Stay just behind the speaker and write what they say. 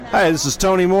Hi, this is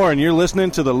Tony Moore, and you're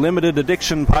listening to the Limited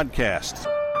Addiction Podcast.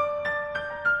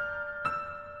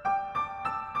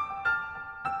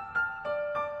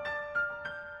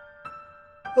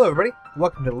 Hello, everybody.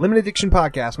 Welcome to the Limited Addiction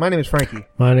Podcast. My name is Frankie.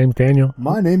 My name's Daniel.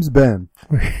 My name's Ben.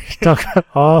 We talk about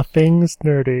all things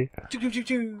nerdy.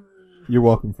 You're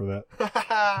welcome for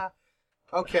that.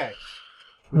 Okay.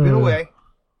 We've been away.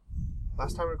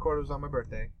 Last time we recorded was on my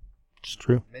birthday. It's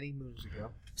true. Many moons ago.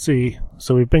 See,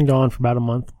 so we've been gone for about a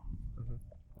month.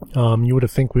 You would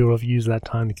have think we would have used that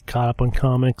time to get caught up on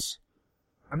comics.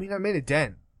 I mean, I made a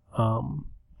dent. And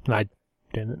I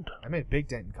didn't. I made a big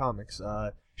dent in comics.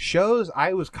 Shows,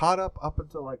 I was caught up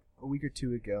until like a week or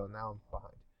two ago. Now I'm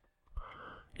behind.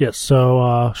 Yes,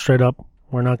 so straight up,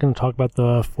 we're not going to talk about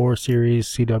the 4-series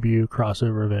CW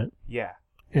crossover event Yeah.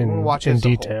 in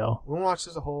detail. We want to watch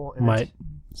this as a whole. And Might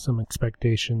some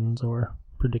expectations or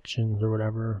predictions or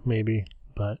whatever, maybe.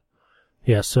 But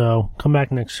yeah, so come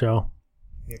back next show,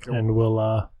 and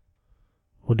we'll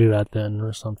do that then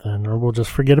or something, or we'll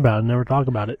just forget about it and never talk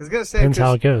about it. I was gonna say, depends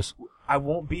how it goes. I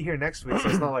won't be here next week, so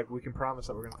it's not like we can promise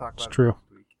that we're gonna talk about it true.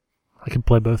 next week. I could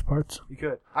play both parts. You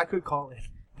could. I could call in.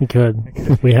 You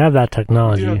could. We have that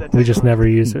technology. We just never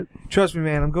use it. Trust me,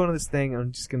 man. I'm going to this thing.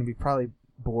 I'm just going to be probably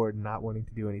bored and not wanting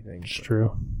to do anything. It's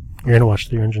true. You're going to watch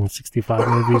 365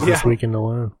 movies this weekend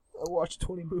alone. I'll watch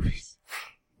 20 movies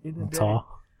in a That's day.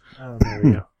 all. There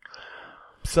we go.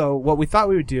 So what we thought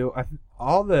we would do,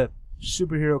 all the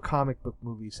superhero comic book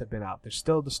movies have been out. There's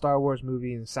still the Star Wars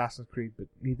movie and Assassin's Creed, but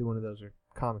neither one of those are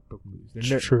comic book movies.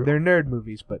 They're nerd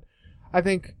movies, but I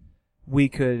think we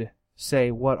could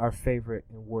say what our favorite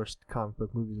and worst comic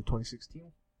book movies of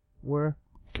 2016 were.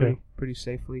 Okay. Pretty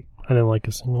safely. I didn't like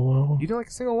a single one of them. You didn't like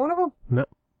a single one of them? No.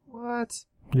 What?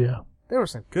 Yeah. There were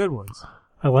some good ones.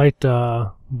 I liked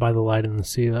By the Light in the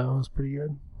Sea. That was pretty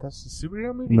good. That's the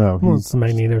superhero movie? No, Well, it's the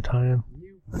Magneto tie-in.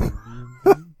 You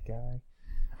guy.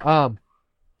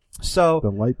 So The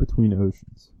Light Between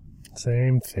Oceans.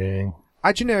 Same thing.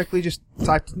 I generically just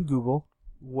typed in Google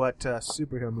what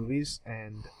superhero movies,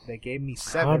 and they gave me How to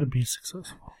seven. be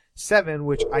successful. Seven,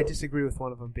 which I disagree with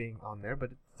one of them being on there,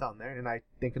 but it's on there, and I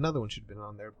think another one should have been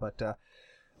on there. But the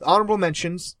honorable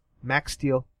mentions: Max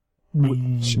Steel,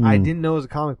 which I didn't know was a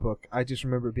comic book. I just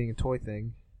remember it being a toy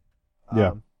thing.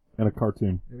 Yeah. And a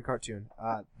cartoon. In a cartoon.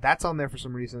 That's on there for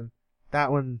some reason. That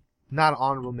one, not an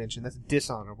honorable mention. That's a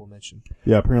dishonorable mention.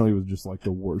 Yeah, apparently it was just like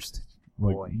the worst.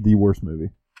 Like Boy. the worst movie.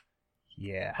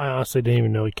 Yeah. I honestly didn't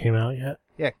even know it came out yet.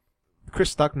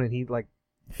 Chris Stuckman, he like...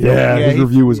 His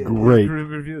review was great. His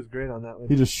review was great on that one.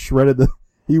 He just shredded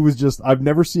I've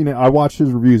never seen it. I watched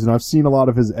his reviews and I've seen a lot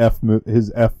of his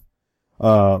the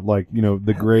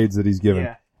grades that he's given.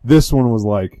 Yeah. This one was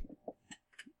like,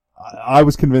 I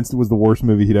was convinced it was the worst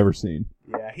movie he'd ever seen.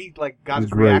 Yeah, he like got It was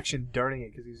his great. reaction during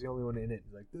it because he's the only one in it.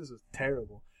 He's like, this is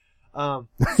terrible. So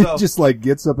Just like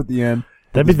gets up at the end.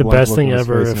 That'd be just the blank best look thing on his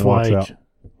ever face if, and walks like, out.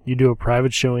 you do a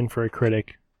private showing for a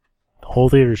critic. The whole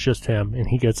theater's just him, and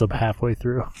he gets up halfway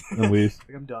through. And leaves.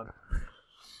 like, I'm done.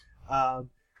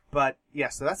 But yeah,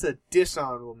 so that's a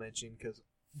dishonorable mention because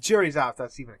jury's out if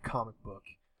that's even a comic book.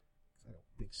 I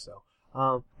don't think so.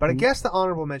 But I guess the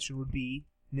honorable mention would be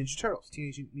Ninja Turtles,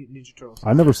 Teenage Mutant Ninja Turtles.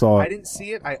 I never saw I it. didn't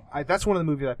see it. I that's one of the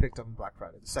movies I picked up on Black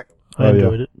Friday. The second one. I Oh, yeah.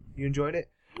 enjoyed it. You enjoyed it?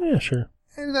 Yeah, sure.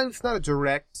 And then it's not a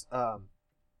direct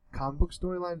comic book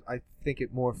storyline. I think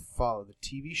it more followed the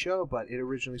TV show, but it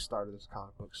originally started as a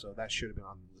comic book, so that should have been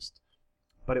on the list.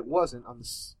 But it wasn't on the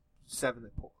 7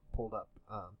 that pulled up.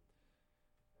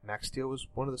 Max Steel was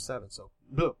one of the 7, so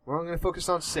boom. We're only going to focus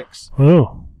on 6.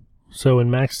 Oh. So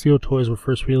when Max Steel toys were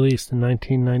first released in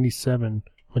 1997,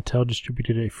 Mattel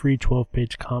distributed a free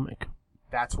 12-page comic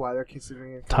That's why they're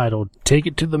considering it. titled Take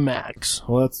It to the Max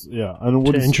Well, that's, yeah. And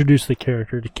what to is, introduce the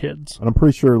character to kids. and I'm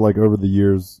pretty sure, like, over the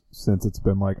years since it's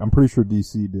been, like, I'm pretty sure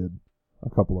DC did a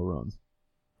couple of runs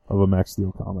of a Max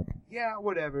Steel comic. Yeah,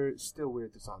 whatever. It's still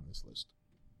weird that's on this list.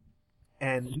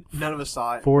 And none of us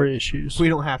saw it. 4 issues. We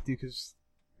don't have to because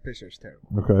pretty sure it's terrible.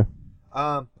 Okay.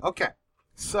 Okay.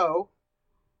 So,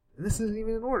 this isn't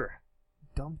even in order.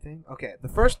 Dumb thing. Okay, the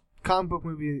first comic book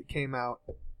movie that came out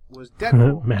was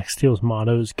Deadpool. Max Steel's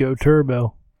motto is Go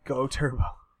Turbo. Go Turbo.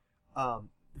 The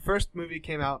first movie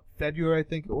came out February, I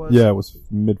think it was. Yeah, it was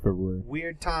mid-February.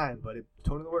 Weird time, but it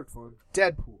totally worked for him.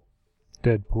 Deadpool.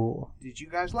 Deadpool. Did you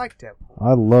guys like Deadpool?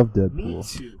 I love Me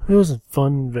Deadpool. too. It was a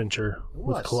fun adventure It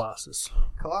with was. Colossus.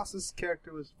 Colossus'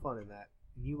 character was fun in that.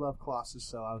 And you love Colossus,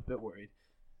 so I was a bit worried.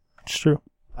 It's true.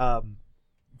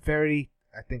 Very,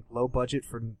 I think, low budget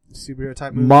for superhero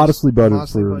type movies. Modestly budgeted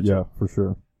Modestly for, budget. yeah, for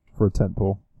sure. For a tent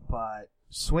pole. But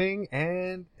swing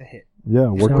and a hit. Yeah,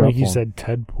 it worked Sounded out like you for him. said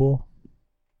Tedpool.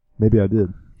 Maybe I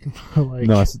did. Like,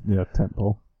 No,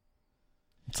 tentpole.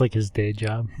 It's like his day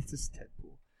job. It's just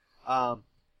Deadpool.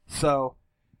 So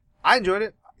I enjoyed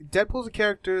it. Deadpool's a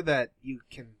character that you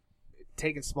can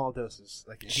take in small doses.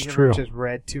 Like if you ever just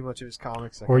read too much of his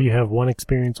comics, or you have one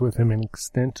experience with him in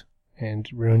extent and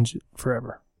it ruins it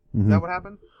forever. Is that what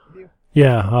happened with you?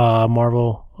 Yeah,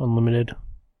 Marvel Unlimited.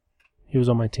 He was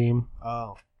on my team.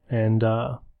 Oh. And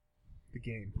the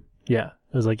game. Yeah,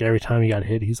 it was like every time he got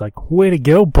hit, he's like, "Way to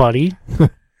go, buddy!"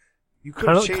 You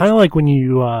kind of like when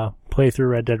you play through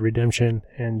Red Dead Redemption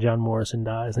and John Morrison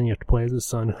dies, and you have to play as his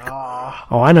son. Oh,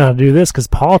 I know how to do this because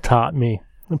Paul taught me.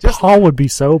 And Paul would be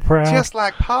so proud. Just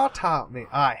like Paul taught me.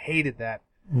 I hated that.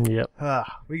 Yep.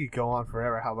 We could go on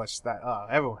forever. How much that?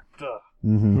 Everyone.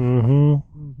 You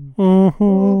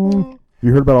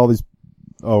heard about all these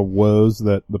woes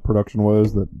that the production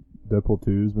woes that Deadpool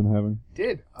 2's been having?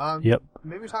 Did. Yep.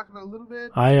 Maybe talk about it a little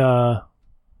bit. I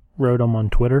wrote him on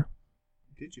Twitter.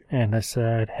 Did you? And I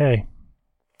said, "Hey,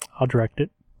 I'll direct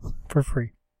it for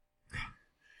free."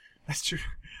 That's true.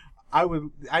 I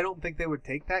don't think they would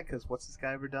take that because what's this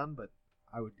guy ever done? But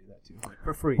I would do that too, like,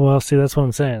 for free. Well, see, that's what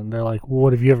I'm saying. They're like, well,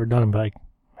 "What have you ever done?" I'm like,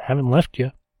 "Haven't left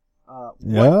you."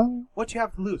 What you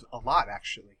have to lose? A lot,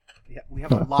 actually. Yeah, we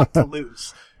have a lot to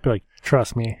lose. Be like,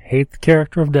 "Trust me, hate the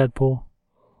character of Deadpool.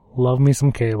 Love me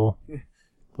some Cable.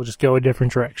 We'll just go a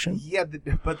different direction." Yeah,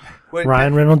 but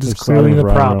Ryan Reynolds is clearly the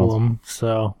problem.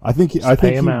 So I think he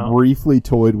briefly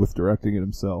toyed with directing it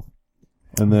himself,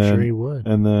 and then sure he would.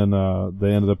 And then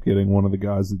they ended up getting one of the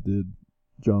guys that did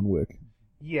John Wick.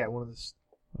 Yeah, one of the.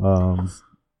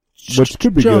 Which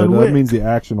could be John good. Wick. That means the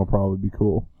action will probably be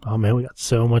cool. Oh man, we got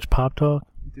so much pop talk.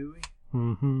 Do we?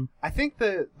 Mm-hmm. I think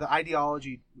the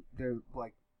ideology, they're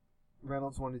like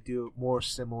Reynolds wanted to do it more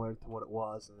similar to what it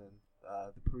was, and then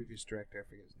the previous director, I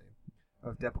forget his name,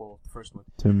 of Deadpool, the first one.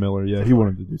 Tim Miller, yeah, he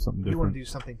wanted to do something different. He wanted to do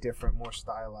something different, more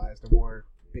stylized, and more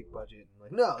big budget. And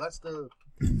like, no, that's the.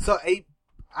 So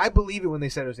I believe it when they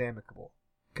said it was amicable,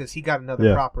 because he got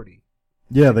another property.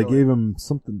 Yeah, they gave him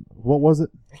something. What was it?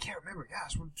 I can't remember.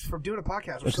 Gosh, we're doing a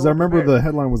podcast. Because I remember the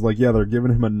headline was like, "Yeah, they're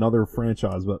giving him another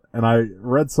franchise," and I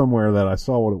read somewhere that I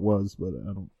saw what it was, but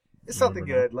I don't. It's something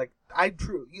good. Like a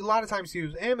lot of times he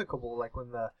was amicable, like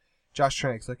when the Josh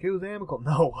Trank's like, it was amicable.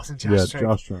 No, it wasn't Josh Trank. Yeah,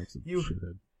 Josh Trank's a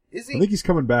shithead. Is he? I think he's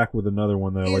coming back with another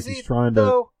one though. Like he's trying to.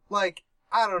 Though, like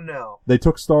I don't know. They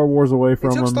took Star Wars away from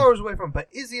him. They took Star Wars away from him, but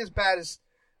is he as bad as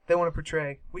they want to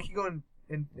portray? We could go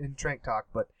in Trank talk,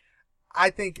 but. I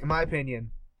think, in my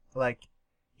opinion, like,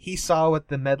 he saw what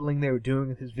the meddling they were doing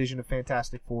with his vision of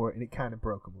Fantastic Four, and it kind of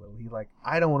broke him a little. He's like,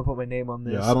 I don't want to put my name on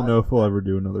this. Yeah, I don't know if he'll ever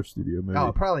do another studio movie.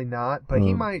 Oh, probably not, but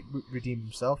he might redeem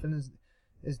himself, and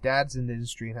his dad's in the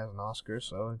industry and has an Oscar,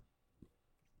 so...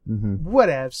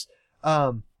 Whatevs.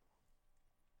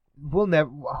 We'll never...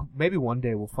 Maybe one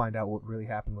day we'll find out what really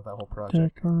happened with that whole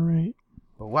project. Decorate.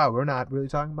 But wow, we're not really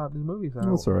talking about these movies.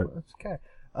 That's all right. That's okay.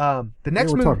 The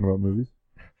next we're talking about movies.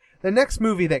 The next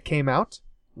movie that came out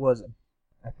was,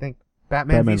 I think,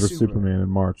 Batman vs. Superman in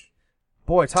March.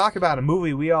 Boy, talk about a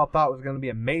movie we all thought was going to be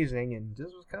amazing, and this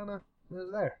was kind of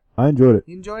there. I enjoyed it.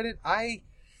 You enjoyed it?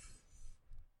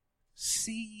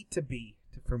 C to B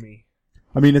for me.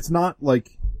 I mean, it's not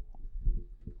like...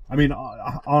 I mean,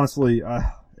 honestly,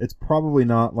 it's probably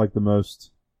not like the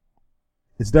most...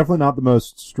 It's definitely not the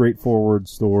most straightforward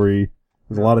story.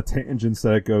 There's a lot of tangents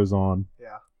that it goes on.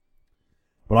 Yeah.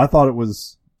 But I thought it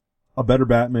was a better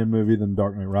Batman movie than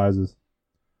Dark Knight Rises.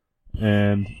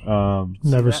 And,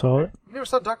 never saw it. You never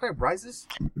saw Dark Knight Rises?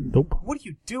 Nope. What are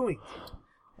you doing?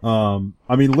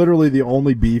 I mean, literally the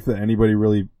only beef that anybody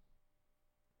really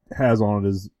has on it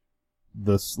is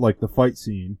the fight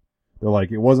scene. They're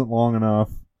like, it wasn't long enough.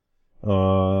 It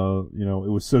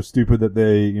was so stupid that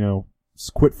they,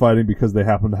 quit fighting because they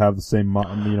happen to have the same,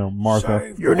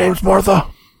 Martha. Your name's Martha.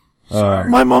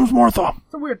 My mom's Martha.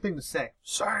 It's a weird thing to say.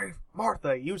 Save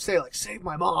Martha. You would say, like, save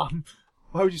my mom.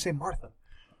 Why would you say Martha?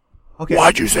 Okay.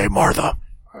 Why'd you say Martha?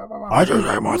 Why'd you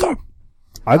say Martha?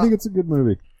 I think it's a good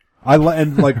movie.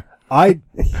 I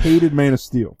hated Man of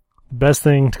Steel. The best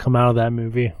thing to come out of that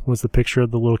movie was the picture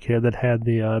of the little kid that had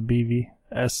the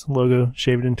BVS logo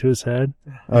shaved into his head.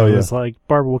 Oh, yeah. It's like,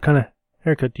 Barbara, what kind of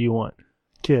haircut do you want?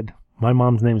 Kid, my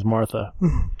mom's name's Martha.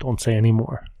 Don't say any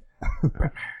more.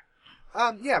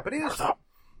 Yeah, but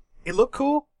it looked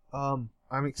cool. I'm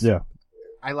excited. Yeah.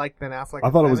 I like Ben Affleck. I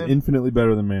thought it was infinitely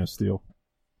better than Man of Steel.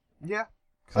 Yeah,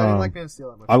 because I didn't like Man of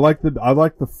Steel that much. I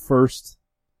like the first,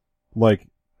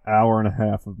 hour and a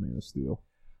half of Man of Steel.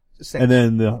 And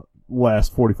then the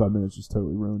last 45 minutes just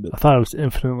totally ruined it. I thought it was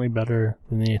infinitely better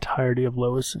than the entirety of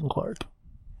Lois and Clark.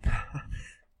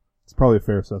 It's probably a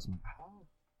fair assessment.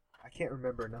 I can't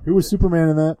remember enough. Who was Superman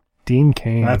in that? Dean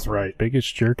Cain. That's right.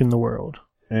 Biggest jerk in the world.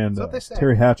 And That's what they say.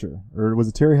 Terry Hatcher. Or was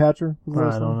it Terry Hatcher?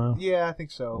 I don't know. Yeah, I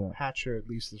think so. Yeah. Hatcher at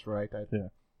least is right. Yeah.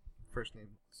 First name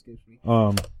escapes me.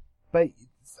 But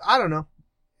I don't know.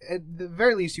 At the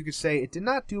very least, you could say it did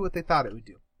not do what they thought it would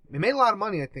do. It made a lot of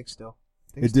money, I think, still.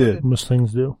 It did. Most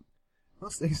things do.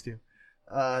 Most things do.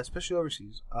 Especially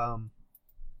overseas.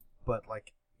 But,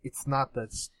 like, it's not the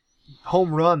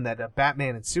home run that a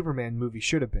Batman and Superman movie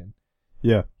should have been.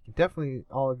 Yeah. You definitely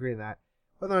all agree on that.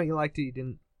 Whether or not you liked it, you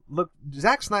didn't. Look,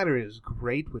 Zack Snyder is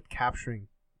great with capturing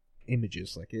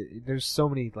images. Like, there's so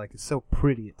many, like, it's so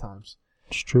pretty at times.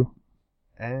 It's true.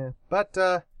 But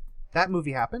that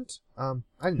movie happened.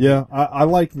 I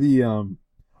like the,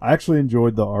 I actually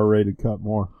enjoyed the R-rated cut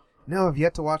more. No, I've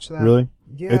yet to watch that. Really?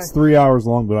 Yeah. It's 3 hours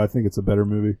long, but I think it's a better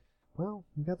movie. Well,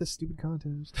 we got this stupid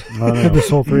contest. I don't know. This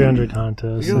whole 300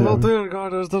 contest. The whole 300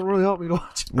 contest doesn't really help me to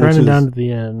watch it. Grinding down to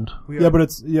the end. Yeah, but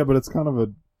it's kind of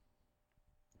a.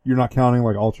 You're not counting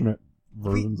like alternate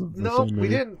versions of the same movie. we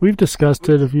didn't. We've discussed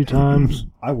it a few times.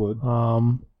 I would.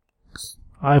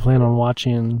 I plan on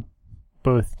watching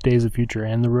both Days of Future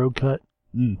and the Road Cut.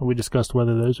 We discussed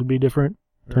whether those would be different.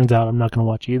 Turns out I'm not going to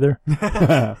watch either.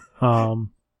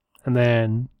 And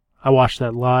then I watched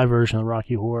that live version of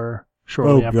Rocky Horror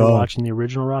shortly after watching the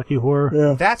original Rocky Horror.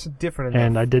 Yeah. That's different enough.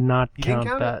 And I did not You didn't count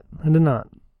count that. I did not.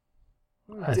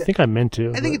 I think I meant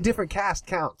to. I think a different cast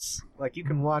counts. Like, you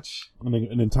can watch. I mean,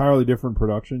 an entirely different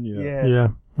production. Yeah. Yeah.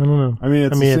 I don't know. I mean,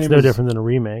 it's it's no different than a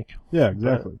remake. Yeah,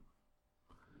 exactly.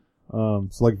 So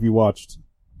like if you watched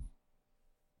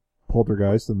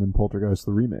Poltergeist and then Poltergeist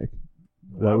the remake,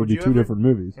 that would be two different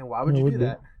movies. And why would you do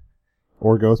that?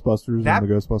 Or Ghostbusters and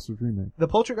the Ghostbusters remake. The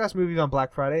Poltergeist movie's on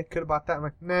Black Friday. Could have bought that. I'm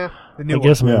like, nah. The new I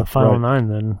guess I'm in Yeah, the final right. 9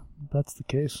 then. That's the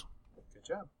case. Good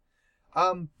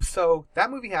job. So that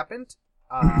movie happened.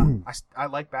 I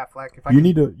like Batfleck. If I You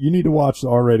need to watch the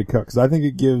R-rated cut because I think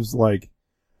it gives like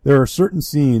there are certain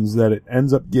scenes that it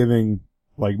ends up giving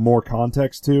like more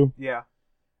context to. Yeah.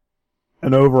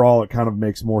 And overall, it kind of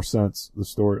makes more sense the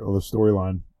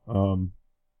storyline.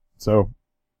 So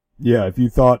yeah, if you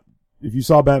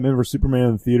saw Batman vs Superman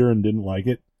in the theater and didn't like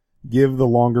it, give the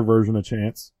longer version a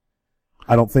chance.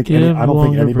 I don't think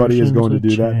anybody is going to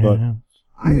do that, but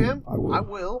I am. I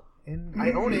will. And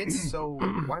I own it, so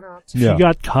why not? If you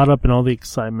got caught up in all the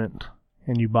excitement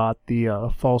and you bought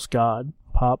the False God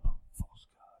pop,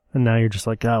 and now you're just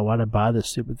like, oh, why'd I buy this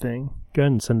stupid thing? Go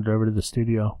ahead and send it over to the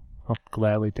studio. I'll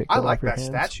gladly take it off your hands.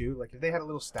 statue. Like, if they had a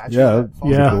little statue. Yeah,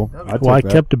 yeah. cool. I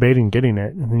kept debating getting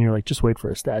it, and then you're like, just wait for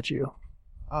a statue.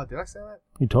 Oh, did I say that?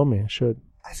 You told me I should.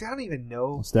 I don't even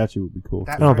know. A statue would be cool.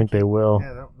 I don't think they will.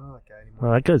 Yeah, I don't know that guy anymore.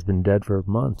 Well, that guy's been dead for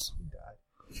months. He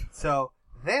died. So,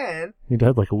 then... He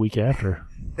died like a week after.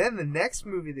 Then the next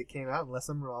movie that came out, unless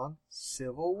I'm wrong,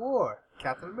 Civil War.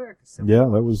 Captain America Civil War.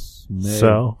 Yeah, that was May.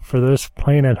 So, for those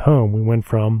playing at home, we went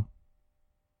from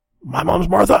my mom's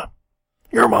Martha,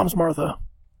 your mom's Martha,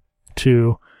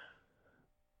 to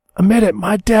admit it,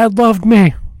 my dad loved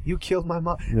me. You killed my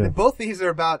mom. Yeah. Both these are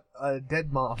about a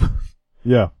dead mom.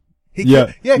 Yeah.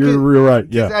 You're right.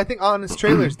 Yeah. I think Honest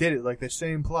Trailers did it, like the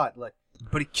same plot. Like,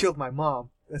 but he killed my mom.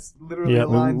 That's literally Yeah. the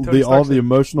line. Tony All Stark the said.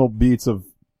 emotional beats of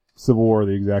Civil War are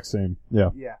the exact same. Yeah.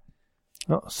 Yeah.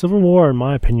 Well, Civil War, in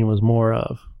my opinion, was more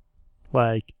of,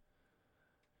 like,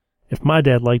 if my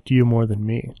dad liked you more than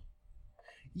me.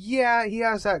 Yeah, he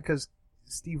has that because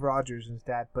Steve Rogers is his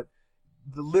dad, but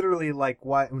literally, like,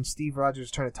 when Steve Rogers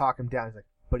is trying to talk him down, he's like,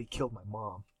 but he killed my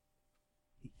mom.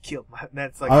 He killed my...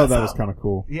 That's like... I thought that was kind of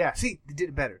cool. Yeah, see, they did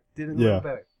it better. Did it a Yeah. little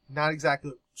better. Not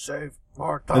exactly, save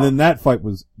Martha. And then that fight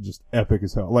was just epic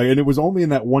as hell. Like, and it was only in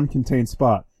that one contained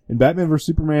spot. In Batman vs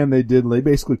Superman, they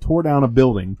basically tore down a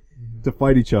building to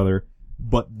fight each other,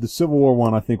 but the Civil War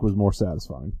one, I think, was more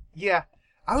satisfying. Yeah.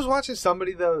 I was watching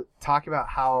somebody, though, talk about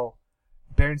how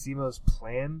Baron Zemo's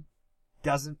plan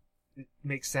doesn't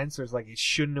make sense, or it's like it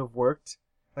shouldn't have worked.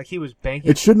 Like, he was banking...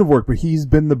 It shouldn't have worked, but he's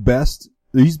been the best.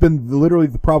 He's been literally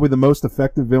probably the most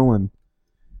effective villain,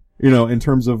 in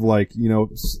terms of, like,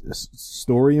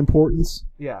 story importance.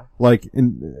 Yeah. Like,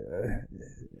 in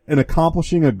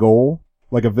accomplishing a goal,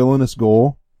 like a villainous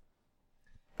goal,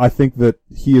 I think that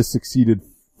he has succeeded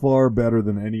far better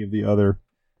than any of the other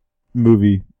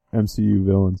movie MCU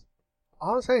villains.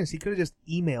 All I'm saying is he could have just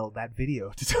emailed that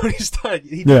video to Tony Stark.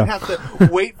 He didn't have to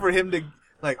wait for him to,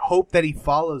 like, hope that he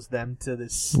follows them to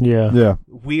this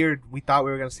weird, we thought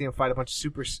we were going to see him fight a bunch of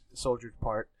super soldiers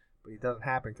part, but it doesn't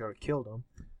happen because he killed him.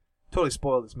 Totally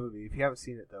spoiled this movie. If you haven't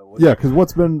seen it, though. Yeah, because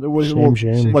what's been...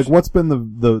 Shame. Like, what's been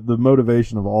the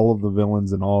motivation of all of the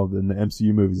villains and all of the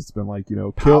MCU movies? It's been like,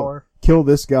 kill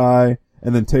this guy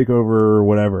and then take over or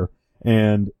whatever.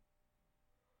 And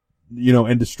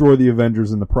and destroy the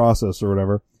Avengers in the process or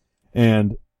whatever.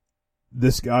 And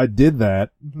this guy did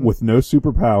that with no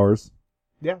superpowers.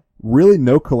 Yeah. Really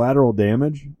no collateral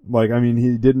damage. Like, I mean,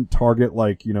 he didn't target,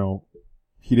 like, he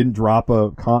didn't drop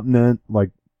a continent like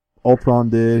Ultron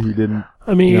did. He didn't,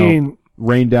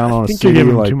 rain down on a city you're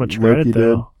giving like too much Loki credit, did.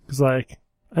 though. Because, like,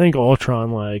 I think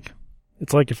Ultron, like,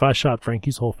 it's like if I shot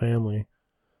Frankie's whole family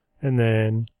and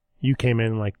then you came in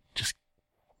and, like, just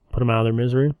put them out of their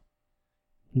misery.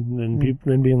 And then people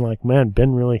then being like, man,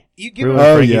 Ben really,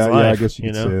 Frankie's life, I guess you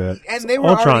could say that. And they were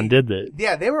Ultron did that.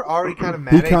 Yeah, they were already kind of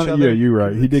mad at each other. Yeah, you're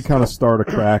right. He did kind of start a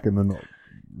crack, and then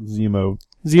Zemo's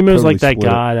totally like that split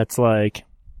guy that's like,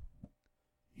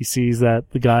 he sees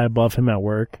that the guy above him at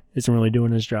work isn't really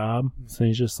doing his job, so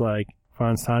he's just like,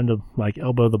 finds time to like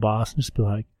elbow the boss and just be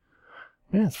like,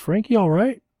 man, is Frankie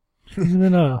alright? He's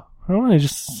been, I don't know, he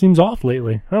just seems off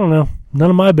lately. I don't know. None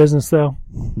of my business, though.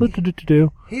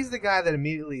 He's the guy that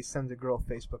immediately sends a girl a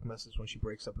Facebook message when she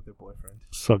breaks up with her boyfriend.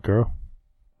 Sup, girl?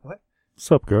 What?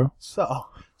 Sup, girl?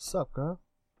 Sup, girl?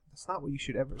 That's not what you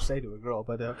should ever say to a girl,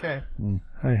 but okay.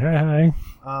 Hi.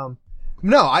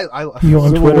 No, You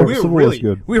on Twitter? We were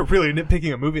really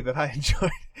nitpicking a movie that I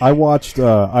enjoyed. I watched,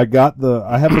 I have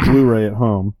the Blu-ray at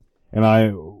home, and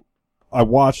I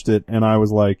watched it, and I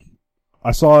was like,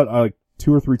 I saw it like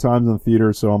 2 or 3 times in the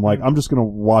theater, so I'm like, I'm just gonna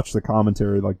watch the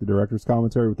commentary, like the director's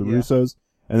commentary with the Russos,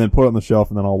 and then put it on the shelf,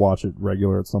 and then I'll watch it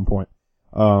regular at some point.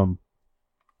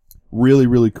 Really,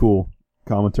 really cool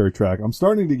commentary track. I'm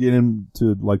starting to get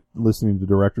into like listening to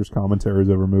director's commentaries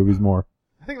over movies more.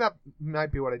 I think that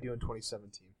might be what I do in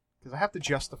 2017. Because I have to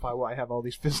justify why I have all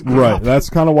these physical Right. copies. That's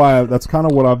kind of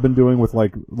what I've been doing with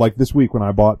like this week when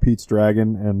I bought Pete's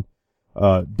Dragon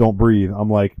and, Don't Breathe. I'm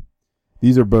like,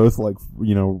 these are both like,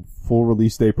 full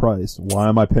release day price. Why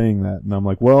am I paying that? And I'm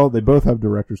like, well, they both have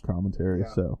director's commentary,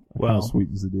 so it kind of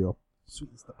sweetens the deal.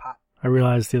 Sweetens the pot. I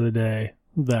realized the other day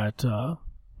that,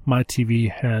 my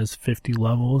TV has 50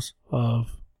 levels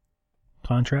of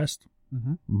contrast.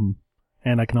 Mm-hmm.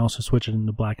 And I can also switch it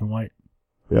into black and white.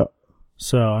 Yeah.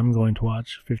 So I'm going to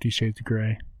watch 50 Shades of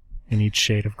Grey in each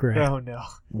shade of gray. Oh, no.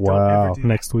 Wow.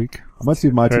 Next week. I might see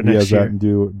if my TV has that and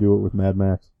do it with Mad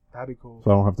Max. That'd be cool. So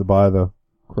I don't have to buy the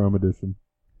Chrome edition.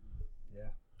 Yeah.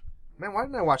 Man, why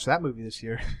didn't I watch that movie this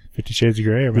year? 50 Shades of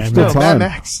Grey or There's Mad still Max? time. Mad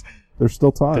Max. There's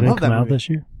still time. Did it love come that out movie. this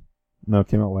year? No, it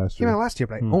came out last year. Came out last year,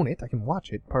 but I own it. I can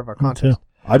watch it. Part of our Me contest. too.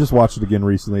 I just watched it again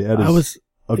recently. Ed is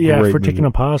a great for movie. taking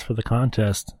a pause for the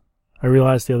contest, I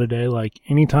realized the other day, like,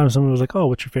 anytime someone was like, oh,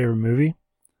 what's your favorite movie?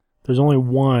 There's only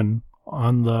one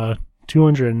on the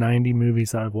 290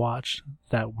 movies that I've watched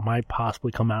that might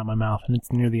possibly come out of my mouth, and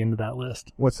it's near the end of that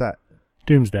list. What's that?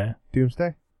 Doomsday.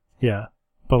 Doomsday? Yeah.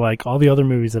 But, like, all the other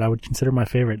movies that I would consider my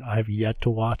favorite, I have yet to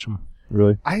watch them.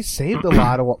 Really? I saved a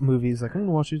lot of movies. Like, I'm going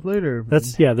to watch these later.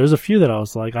 There's a few that I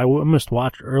was like, I must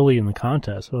watch early in the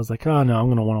contest. I was like, oh, no, I'm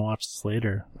going to want to watch this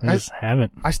later. I just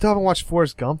haven't. I still haven't watched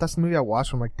Forrest Gump. That's the movie I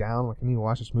watched when I'm, like, down. Like, I need to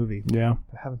watch this movie. Yeah.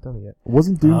 I haven't done it yet.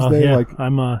 Wasn't Doomsday like...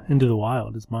 I'm Into the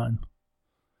Wild is mine.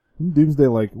 Doomsday,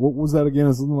 like, what was that again?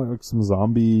 Is something like some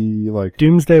zombie, like...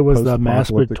 Doomsday was the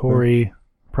post-apocalyptic masturbatory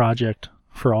project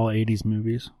for all 80s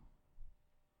movies.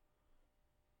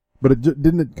 But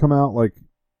didn't it come out, like,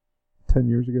 10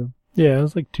 years ago? Yeah, it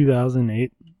was like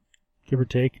 2008, give or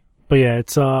take. But yeah,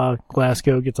 it's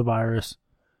Glasgow gets a virus,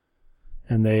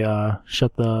 and they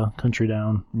shut the country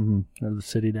down, or the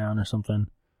city down or something.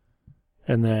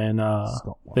 And then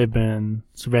they've been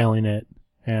surveilling it,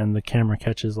 and the camera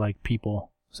catches, like,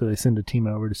 people. So they send a team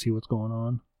over to see what's going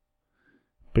on.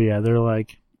 But yeah, they're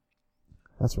like...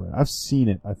 That's right. I've seen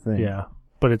it, I think. Yeah.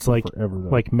 But it's like forever, though.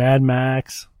 like Mad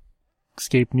Max,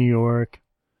 Escape New York.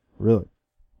 Really?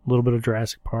 A little bit of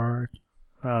Jurassic Park.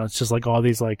 It's just like all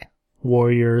these like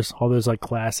Warriors, all those like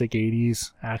classic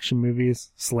 80s action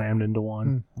movies slammed into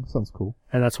one. That sounds cool.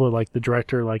 And that's what like the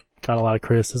director like got a lot of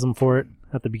criticism for it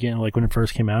at the beginning, like when it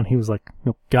first came out. He was like,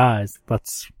 no, guys,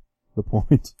 that's the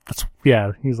point.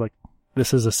 He's like,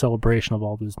 this is a celebration of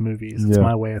all those movies. It's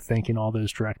my way of thanking all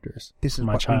those directors. This is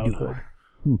my childhood.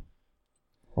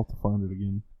 I'll have to find it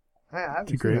again.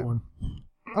 It's a great one.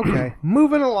 Okay,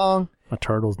 moving along. A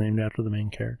turtle's named after the main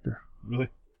character. Really?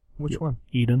 Which one?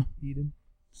 Eden Eden.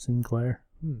 Sinclair.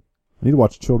 I need to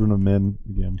watch Children of Men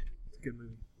again. It's a good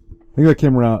movie. I think that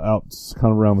came out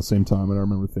kind of around the same time, and I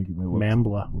remember thinking they looked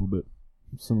Mambla. a little bit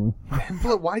similar.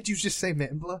 Mambla? Why'd you just say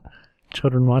Mambla?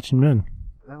 Children watching men.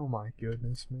 Oh my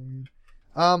goodness, man.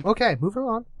 Okay, moving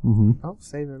on. Mm-hmm. I'll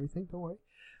save everything, don't worry.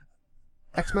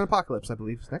 X-Men Apocalypse, I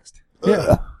believe, is next.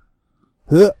 Yeah.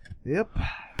 Yep.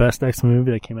 Best X-Men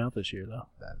movie that came out this year, though.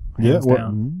 Yeah. Hands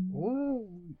down. Whoa.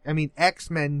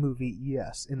 X-Men movie,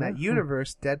 yes. In that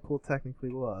universe, Deadpool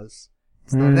technically was.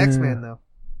 It's not an X-Men, though.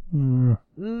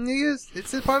 He is.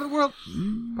 It's a part of the world.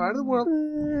 Part of the world.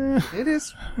 It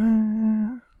is.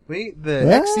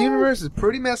 The X universe is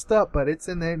pretty messed up, but it's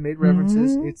in there. Made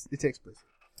references. It takes place.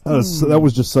 That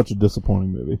was just such a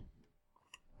disappointing movie.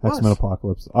 X-Men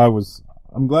Apocalypse.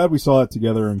 I'm glad we saw it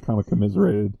together and kind of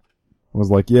commiserated. I was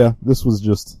like, yeah, this was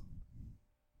just,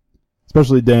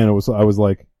 especially Dan. I was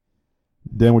like,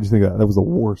 Dan, what do you think of that? That was the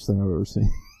worst thing I've ever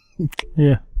seen.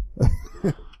 Yeah.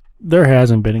 There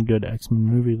hasn't been a good X-Men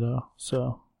movie though,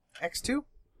 so. X2?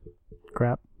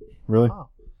 Crap. Really? Oh.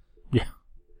 Yeah.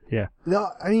 Yeah.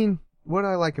 No, what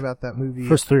I like about that movie.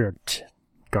 First three are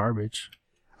garbage.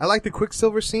 I like the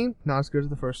Quicksilver scene. Not as good as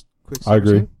the first Quicksilver I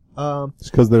agree. Scene.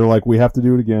 It's because they're like, we have to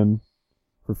do it again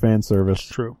for fan service.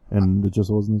 True. And it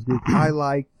just wasn't as good. I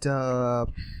liked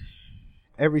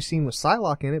every scene with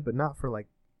Psylocke in it, but not for like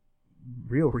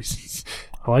real reasons.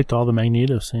 I liked all the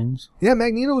Magneto scenes. Yeah,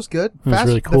 Magneto was good. It was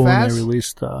really cool when they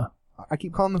released. I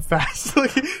keep calling them Fast.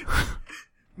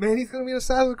 Man, he's gonna be in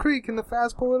Assassin's Creed. Can the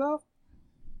Fast pull it off?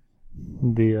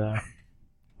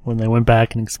 When they went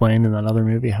back and explained in that other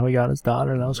movie how he got his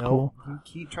daughter, that was cool. You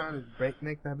keep trying to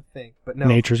make that a thing, but no.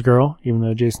 Nature's Girl, even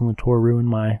though Jason Latour ruined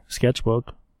my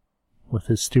sketchbook with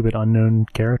his stupid unknown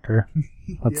character.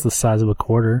 That's the size of a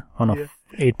quarter on a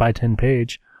 8x10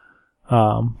 page.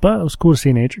 But it was cool to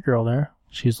see Nature Girl there.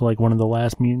 She's like one of the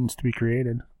last mutants to be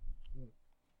created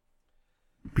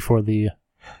before the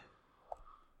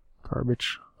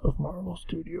garbage of Marvel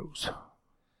Studios.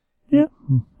 Yeah,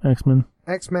 X-Men.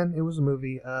 X-Men, it was a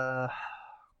movie.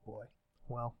 Boy.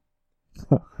 Well.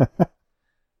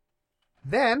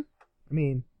 Then,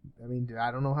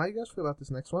 I don't know how you guys feel about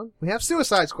this next one. We have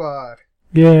Suicide Squad.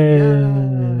 Yay!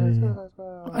 Suicide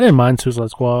Squad. I didn't mind Suicide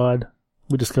Squad.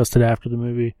 We discussed it after the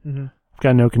movie. Mm-hmm. I've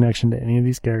got no connection to any of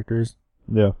these characters.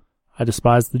 Yeah. I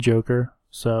despise the Joker,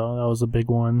 so that was a big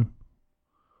one.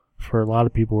 For a lot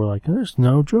of people, were like, "There's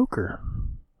no Joker."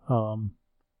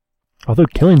 Although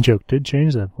Killing Joke did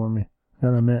change that for me.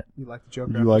 Gotta admit. You like the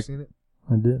Joker? Have seen it?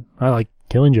 I did. I like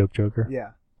Killing Joke Joker.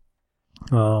 Yeah.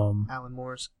 Alan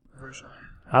Moore's version.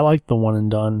 I like the one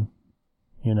and done.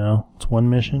 You know, it's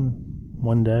one mission,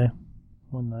 one day,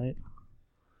 one night.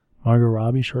 Margot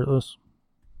Robbie shirtless.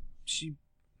 She.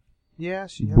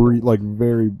 Blink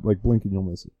and you'll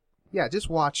miss it. Yeah, just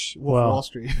watch Wolf of Wall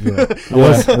Street. Yeah.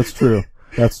 That's true.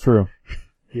 That's true.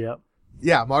 Yep.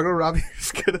 Yeah, Margot Robbie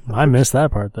is good. I missed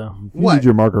that part though. You need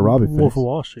your Margot Robbie face. Wolf of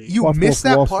Wall Street. You missed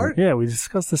that part? Yeah, we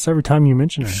discuss this every time you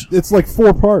mention her. It's like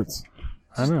 4 parts.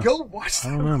 I know. Go watch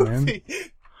that movie.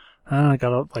 Man. I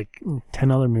got like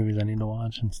 10 other movies I need to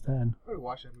watch instead. I'm going to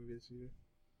watch that movie this year.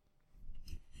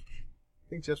 I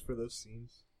think just for those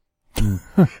scenes.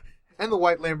 And the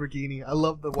white Lamborghini. I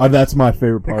love the white. That's my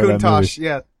favorite part of that movie.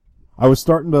 Yeah. I was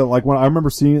starting to, when I remember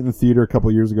seeing it in the theater a couple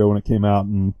of years ago when it came out,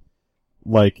 and,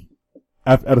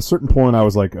 at a certain point I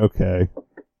was like, okay,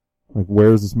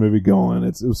 where's this movie going?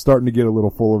 It was starting to get a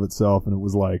little full of itself, and it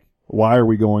was like, why are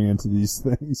we going into these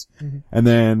things? Mm-hmm. And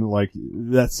then,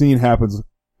 that scene happens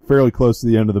fairly close to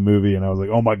the end of the movie, and I was like,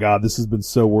 oh my god, this has been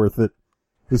so worth it.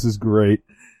 This is great.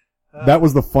 That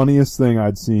was the funniest thing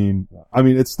I'd seen.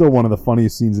 It's still one of the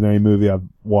funniest scenes in any movie I've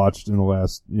watched in the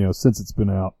last, since it's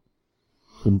been out.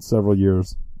 In several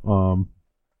years.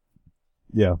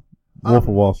 Yeah. Wolf of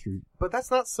Wall Street. But that's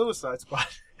not Suicide Squad.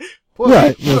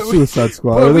 Right. Suicide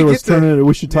Squad.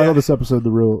 We should title this episode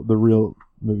the real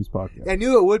Movies Podcast. I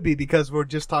knew it would be because we're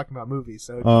just talking about movies,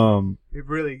 so it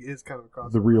really is kind of a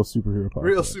crossover. The Real Superhero Podcast.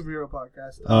 Real Superhero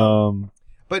Podcast.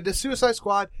 But the Suicide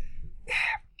Squad,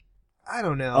 I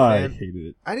don't know, I man. hated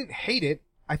it. I didn't hate it.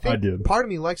 I think part of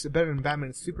me likes it better than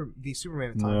Batman v Superman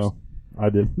at times. No, I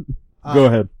didn't. Go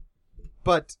ahead.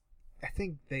 But I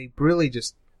think they really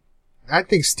I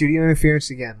think studio interference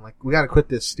again. We gotta quit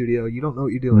this studio. You don't know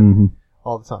what you're doing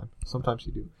all the time. Sometimes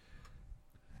you do.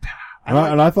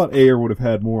 I thought Ayer would have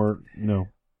had more,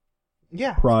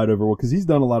 pride over because he's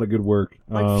done a lot of good work.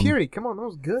 Fury, come on, that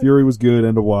was good. Fury was good.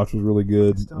 End of Watch was really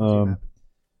good.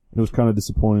 It was kind of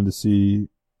disappointing to see.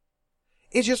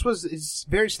 It just was. It's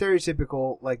very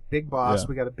stereotypical. Big boss. Yeah.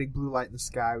 We got a big blue light in the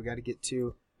sky. We got to get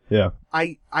to. Yeah.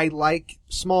 I like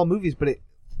small movies, but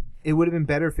it would have been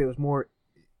better if it was more.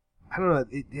 I don't know.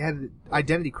 It had an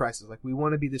identity crisis. We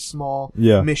want to be this small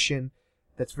mission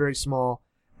that's very small,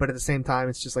 but at the same time,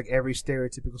 it's just like every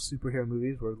stereotypical superhero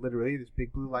movies where literally there's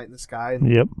big blue light in the sky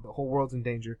and the whole world's in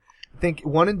danger. I think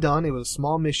One and Done, it was a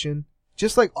small mission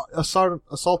Just like Assault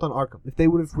on Arkham. If they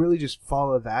would have really just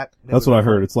followed that. That's what I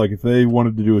heard. It's like if they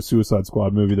wanted to do a Suicide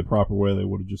Squad movie the proper way, they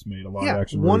would have just made a live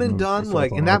action one version and of done. Assault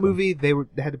Like on in that Arkham. movie, they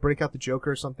had to break out the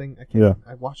Joker or something.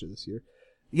 I watched it this year.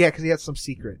 Yeah, because he had some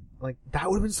secret. Like that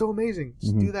would have been so amazing.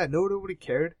 Just do that. Nobody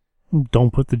cared.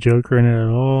 Don't put the Joker in it at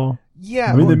all.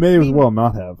 Yeah, I mean, they may as well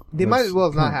not have. They might as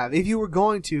well not have. If you were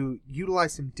going to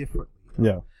utilize him differently.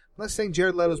 Yeah. I'm not saying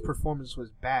Jared Leto's performance was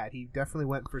bad. He definitely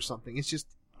went for something. It's just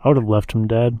I would have left him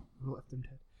dead. left him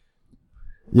dead.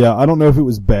 Yeah, I don't know if it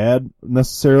was bad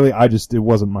necessarily. It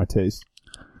wasn't my taste.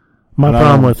 My And I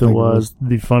problem don't with it think was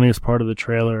the funniest part of the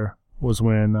trailer was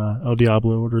when El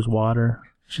Diablo orders water.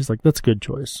 She's like, "That's a good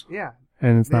choice," Yeah,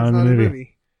 and it's not in the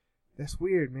movie. That's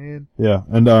weird, man. Yeah,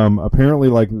 and apparently,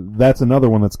 like that's another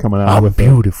one that's coming out. I'm with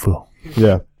beautiful.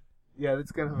 Yeah, Yeah,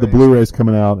 that's gonna. the Blu-ray's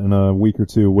coming out in a week or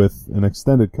two with an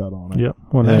extended cut on it. Yep.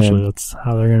 Well, And- naturally, that's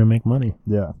how they're gonna make money.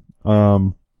 Yeah.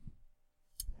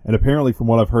 And apparently, from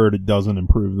what I've heard, it doesn't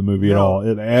improve the movie at No. all.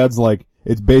 It adds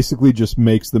it basically just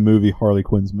makes the movie Harley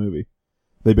Quinn's movie.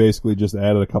 They basically just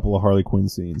added a couple of Harley Quinn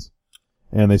scenes,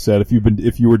 and they said if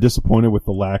you were disappointed with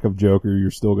the lack of Joker,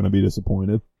 you're still going to be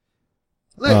disappointed.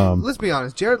 Let's be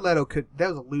honest. Jared Leto that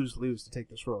was a lose-lose to take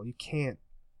this role. You can't.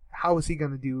 How is he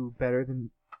going to do better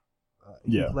than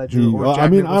Yeah, Heath Ledger or Jack I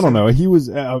mean, I don't Nicholson? know. He was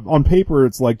on paper.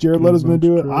 It's like Jared Leto's going to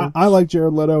do it. I like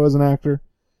Jared Leto as an actor,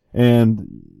 and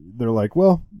they're like,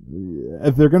 well,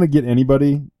 if they're going to get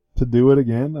anybody to do it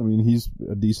again, I mean, he's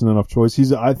a decent enough choice.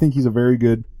 I think he's a very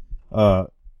good.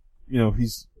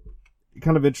 He's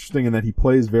kind of interesting in that he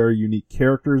plays very unique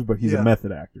characters, but he's a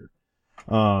method actor.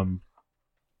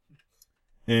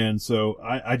 And so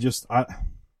I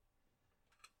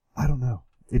don't know.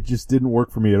 It just didn't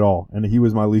work for me at all, and he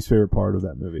was my least favorite part of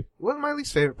that movie. It wasn't my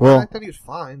least favorite part. Well, I thought he was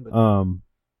fine, but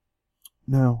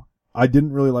no, I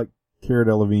didn't really like Cara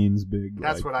Delevingne's big.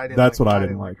 that's what I didn't. That's like. what I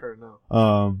didn't like. her.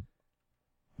 No.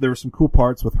 There were some cool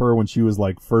parts with her when she was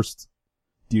like first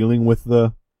dealing with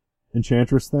the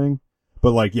Enchantress thing, but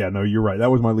you're right.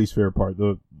 That was my least favorite part.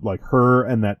 Her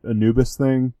and that Anubis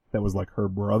thing that was like her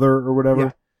brother or whatever.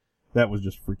 Yeah. That was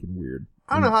just freaking weird.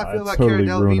 I don't know how I feel about totally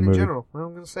Cara ruined the Delevingne in movie. general.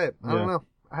 I'm going to say it. I Yeah. don't know.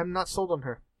 I'm not sold on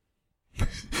her.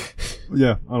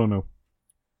 Yeah, I don't know.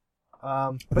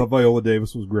 I But thought Viola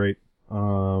Davis was great. I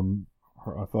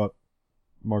thought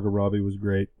Margot Robbie was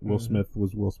great. Will Smith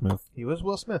was Will Smith. he was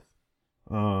Will Smith.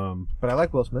 And But I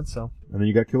like Will Smith, so. then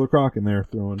you got Killer Croc in there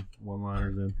throwing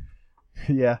one-liners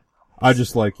in. Yeah. I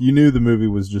just you knew the movie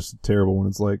was just terrible when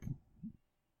it's like,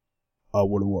 I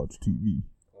want to watch TV.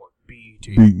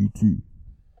 BET. BET.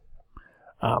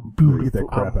 I'm Get that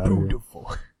crap out of here.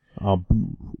 Beautiful. I'm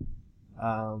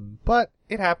beautiful. But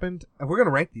it happened. And we're going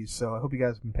to rank these, so I hope you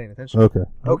guys have been paying attention. Okay.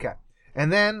 Okay.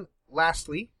 And then,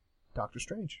 lastly, Doctor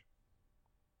Strange.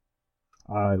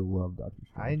 I love Doctor I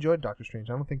Strange. enjoyed Doctor Strange.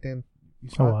 I don't think, Dan, you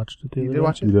I saw it. watched it. The You other did day.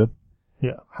 watch it? You did?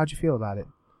 Yeah, How'd you feel about it?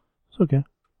 it's okay.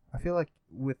 I feel like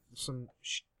with some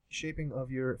shaping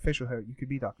of your facial hair, you could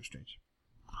be Doctor Strange.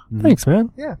 Thanks,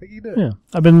 man. Yeah, I think you did. Yeah,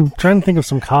 I've been trying to think of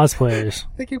some cosplayers.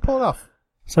 I think you pulled it off.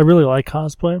 So I really like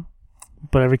cosplay,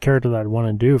 but every character that I'd want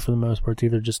to do, for the most part, is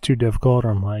either just too difficult, or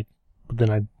I'm like, but then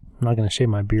I'm not going to shave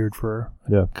my beard for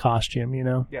a costume, you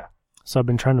know? Yeah. So I've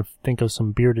been trying to think of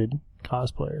some bearded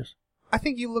cosplayers. I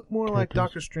think you look more like Characters.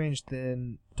 Doctor Strange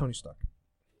than Tony Stark.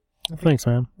 Thanks,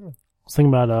 man. Yeah. I was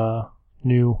thinking about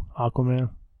new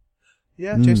Aquaman.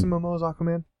 Yeah, Mm. Jason Momoa's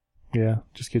Aquaman. Yeah,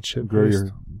 just get shit Grow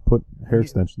faced. put hair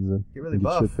extensions in. Get really and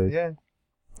buff. shit-faced. Yeah.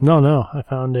 No, I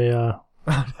found a,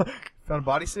 Found a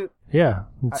bodysuit. yeah,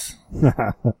 it's,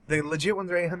 The legit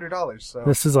ones are $800. So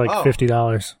this is like Oh.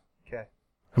 $50. okay.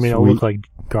 I mean, it'll Sweet. look like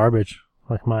garbage,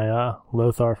 like my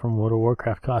Lothar from World of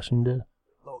Warcraft costume did.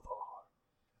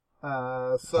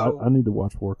 So I need to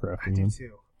watch Warcraft I do again.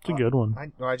 too. It's a good one.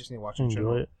 I just need to watch it. I in enjoy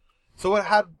general. it. So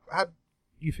how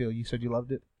you feel? You said you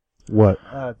loved it. What?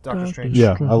 Doctor Strange.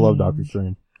 Yeah, I love Doctor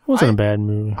Strange. It wasn't a bad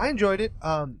movie. I enjoyed it.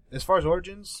 As far as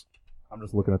origins, I'm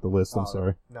just looking at the list. I'm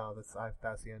sorry. No,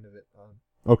 that's the end of it.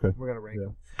 Okay. We're gonna rank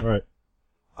them. All right.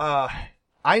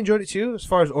 I enjoyed it too. As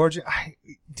far as origin,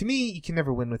 to me, you can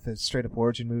never win with a straight up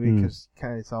origin movie because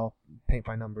kind of it's all paint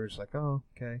by numbers. Like, oh,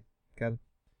 okay, got a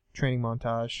training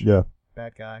montage. Yeah.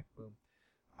 Bad guy. Boom.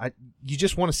 You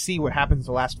just want to see what happens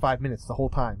the last 5 minutes the whole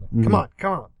time. Like,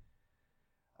 Come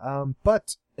on.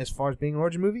 But as far as being an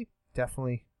origin movie,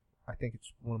 definitely, I think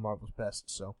it's one of Marvel's best.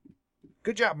 So,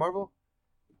 good job, Marvel.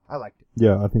 I liked it.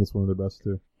 Yeah, I think it's one of their best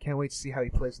too. Can't wait to see how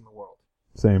he plays in the world.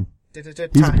 Same. He's Time.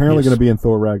 apparently going to be in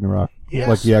Thor Ragnarok. Yes.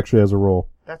 Like he actually has a role,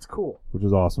 That's cool. which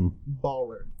is awesome.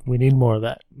 Baller. We need more of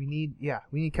that. We need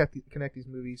to connect these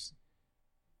movies.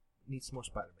 Need some more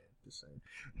Spider-Man. Just saying.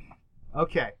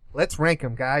 Okay, let's rank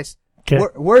them, guys. Okay.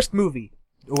 Worst movie.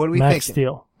 What are we Max thinking?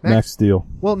 Steel. Max Steel.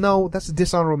 Well, no, that's a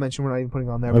dishonorable mention. We're not even putting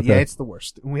on there. But Okay. yeah, it's the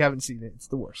worst. We haven't seen it. It's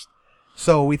the worst.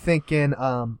 So we thinking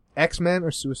X-Men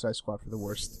or Suicide Squad for the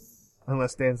worst?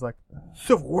 Unless Dan's like,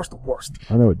 Civil War's the worst.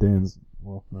 I know what Dan's.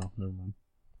 Well, no, never mind.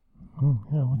 Oh,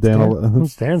 yeah,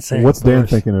 What's Dan saying? What's Dan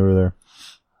first? thinking over there?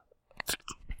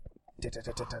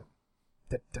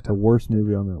 The worst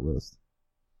movie on that list.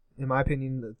 In my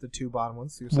opinion, the two bottom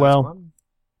ones, Suicide Well, Squad.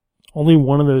 Only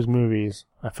one of those movies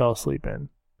I fell asleep in.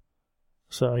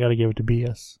 So I gotta give it to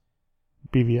BVS.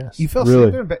 You fell Really?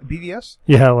 asleep there in BVS?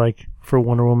 Yeah, like, for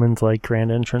Wonder Woman's, like,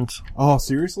 grand entrance. Oh,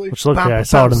 seriously? Which looked like I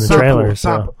saw it in the trailer,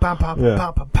 so.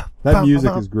 That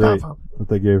music is great that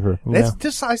they gave her. That's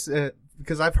just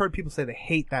because I've heard people say they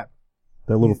hate that.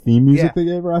 That little theme music Yeah. they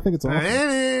gave her, I think it's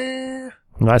awesome.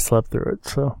 And I slept through it,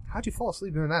 so. How'd you fall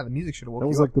asleep during that? The music should have woke That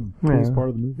was you like the biggest part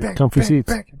of the movie. up. Comfy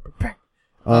seats.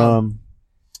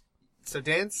 So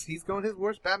he's going his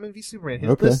worst Batman v Superman. His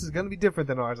Okay. list is going to be different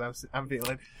than ours. I'm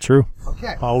feeling. True.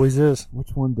 Okay. Always is.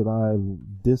 Which one did I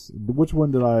Which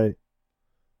one did I?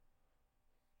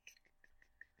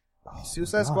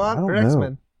 Suicide God, Squad I don't or know.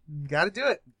 X-Men? You got to do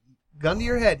it. Gun to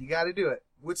your head. You got to do it.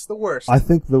 What's the worst? I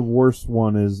think the worst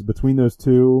one is between those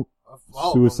two. Of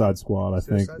all of them? Suicide Squad, I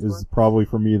think, Suicide is Squad? probably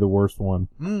for me the worst one.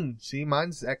 See,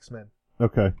 mine's X-Men.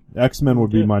 Okay, X-Men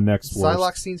would be Yeah. my next worst.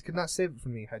 Psylocke scenes could not save it for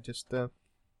me. I just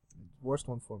worst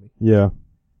one for me. Yeah.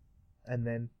 And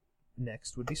then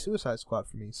next would be Suicide Squad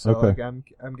for me. So Okay. like,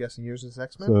 I'm guessing yours is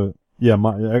X-Men. So yeah,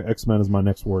 my X-Men is my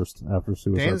next worst after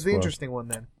Suicide Dan's Squad. the interesting one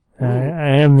then. I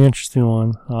am the interesting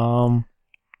one. Dun,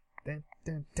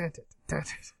 dun, dun, dun, dun,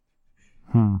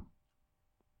 dun.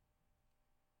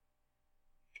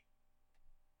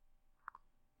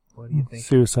 What do you think?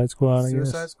 Suicide Squad, I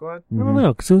Suicide guess. Squad? I don't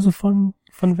know, because it was a fun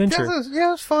venture. Yeah,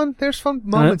 it was fun. There's fun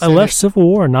moments. I in left it. Civil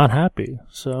War not happy,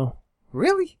 so.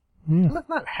 Really? Yeah. I left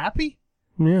not happy?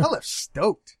 Yeah. I left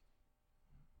stoked.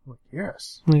 I'm like,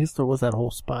 yes. I guess there was that whole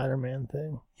Spider-Man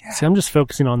thing. Yeah. See, I'm just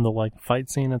focusing on the, like, fight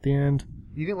scene at the end.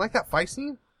 You didn't like that fight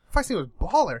scene? Fight scene was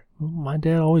baller. Well, my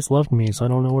dad always loved me, so I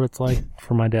don't know what it's like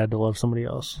for my dad to love somebody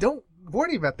else. Don't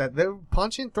worry about that. They're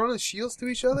punching, throwing the shields to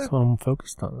each other. That's what I'm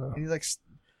focused on, though. And he's like,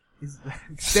 he's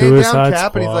staying down Suicide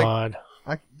cap, and he's like, Squad.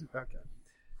 okay.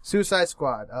 Suicide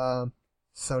Squad.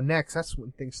 So next, that's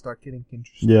when things start getting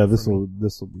interesting. Yeah, for this me. will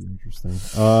be interesting.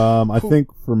 I think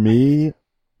for me,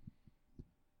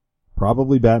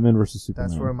 probably Batman versus Superman.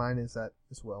 That's where mine is at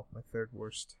as well. My third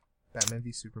worst, Batman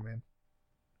v Superman.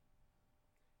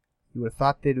 You would have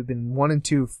thought they'd have been 1 and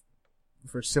 2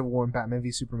 for Civil War and Batman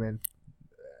v Superman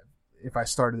if I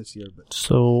started this year, but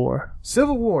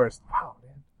Civil War is wow,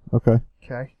 man. Okay.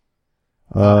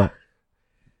 Okay.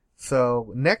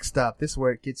 So next up, this is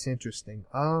where it gets interesting.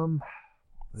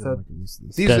 So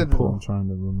these are the, I'm trying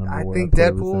to remember. I where think put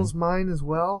Deadpool's everything. mine as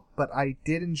well, but I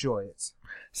did enjoy it.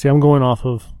 See, I'm going off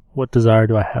of what desire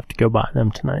do I have to go buy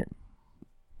them tonight.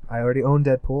 I already own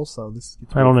Deadpool, so this.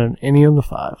 I don't own any of the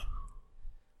 5.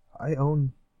 I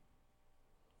own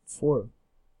 4.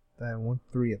 I own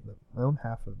 3 of them. I own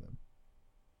half of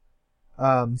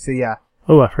them. So yeah.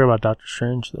 Oh, I forgot about Doctor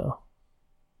Strange, though.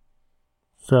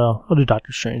 So, I'll do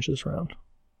Doctor Strange this round.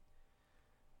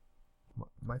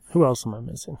 Who else am I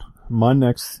missing? My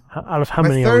next. Out of how my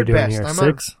many are we third doing best. here? I'm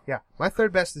 6? yeah, my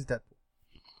third best is Deadpool.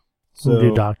 We'll do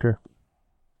So Doctor.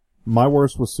 my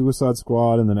worst was Suicide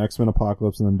Squad, and then X-Men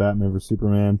Apocalypse, and then Batman vs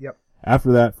Superman. Yep.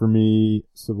 After that, for me,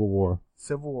 Civil War.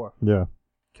 Civil War. Yeah.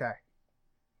 Okay.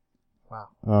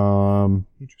 Wow.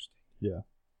 Interesting. Yeah.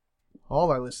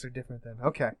 All our lists are different then.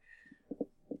 Okay.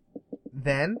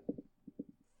 Then,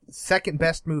 second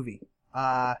best movie.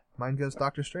 Mine goes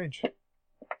Doctor Strange.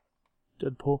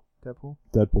 Deadpool.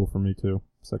 Deadpool for me too.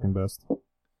 Second best.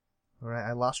 Alright,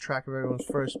 I lost track of everyone's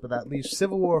first, but that leaves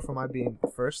Civil War for my being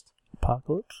first.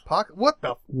 Apocalypse. What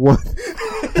the? What?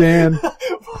 Dan.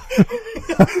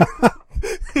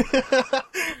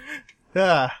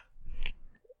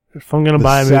 If I'm going to The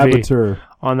buy a movie Saboteur.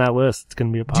 on that list, it's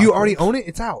going to be Apocalypse. Do you already own it?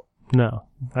 It's out. No.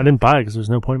 I didn't buy it because there's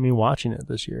no point in me watching it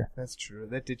this year. That's true.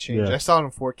 That did change. Yeah. I saw it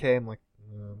in 4K. I'm like,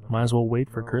 Might as well wait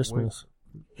for No, Christmas.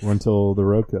 Until the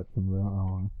road cut comes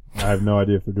out. I have no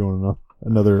idea if they're doing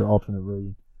another alternate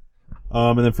version.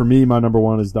 And then for me, my number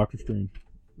 1 is Doctor Strange.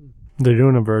 They're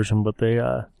doing a version, but they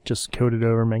just coated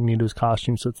over Magneto's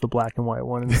costume, so it's the black and white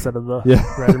one instead of the Yeah.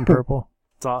 red and purple.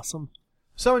 It's awesome.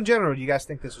 So in general, do you guys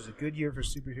think this was a good year for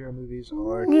superhero movies,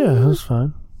 or Yeah, it was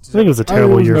fine. I think it was a I mean,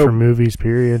 terrible it was year no- for movies,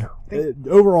 period.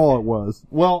 Overall, it was.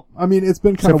 Well, I mean, it's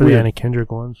been kind Except of for the weird. Anna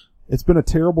Kendrick ones. It's been a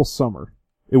terrible summer.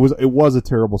 It was a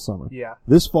terrible summer. yeah?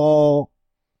 This fall,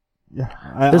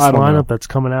 Yeah, This I don't lineup know. that's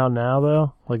coming out now,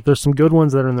 though, like there's some good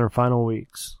ones that are in their final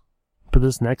weeks, but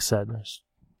this next set is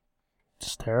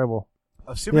just terrible.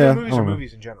 Superhero movies or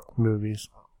movies in general? Movies.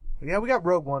 Yeah, we got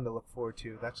Rogue One to look forward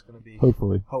to. That's going to be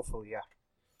Hopefully, yeah.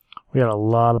 We got a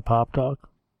lot of pop talk.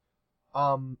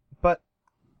 But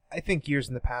I think years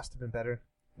in the past have been better.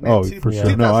 For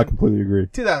sure. No, I completely agree.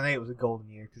 2008 was a golden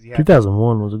year because you had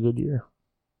 2001 was a good year.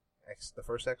 the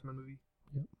first X-Men movie.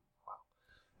 Yep.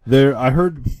 There, I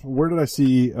heard. Where did I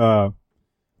see? Somebody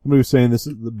was saying this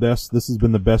is the best. This has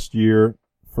been the best year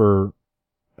for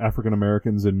African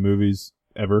Americans in movies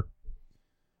ever.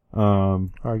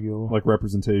 Arguable. Like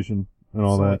representation and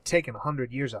all that. Taking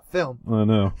 100 years of film. I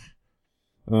know.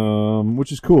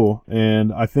 Which is cool,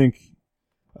 and I think,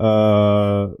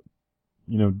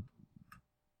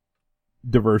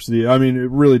 diversity. I mean,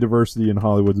 really, diversity in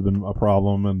Hollywood's been a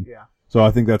problem, and so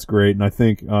I think that's great. And I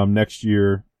think next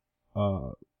year,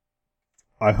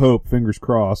 I hope, fingers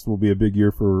crossed, will be a big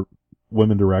year for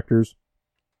women directors.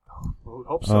 Well,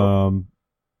 hope so.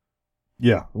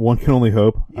 Yeah, one can only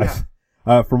hope. Yeah.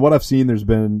 From what I've seen, there's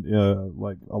been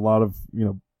like a lot of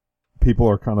people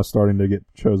are kind of starting to get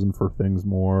chosen for things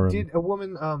more. Did a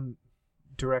woman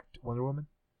direct Wonder Woman?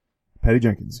 Patty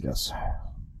Jenkins, yes,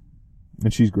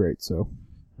 and she's great. So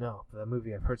no, for that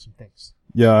movie, I've heard some things.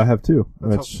 Yeah, I have too,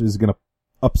 which is going to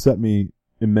upset me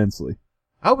immensely.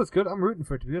 I hope it's good. I'm rooting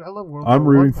for it to be good. I love Wonder I'm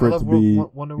Woman. rooting for it to be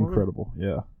Wonder Woman. incredible.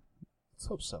 Yeah, let's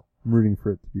hope so. I'm rooting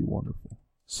for it to be wonderful.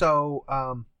 So,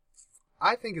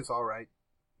 I think it's all right.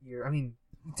 I mean,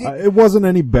 it wasn't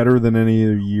any better than any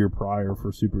other year prior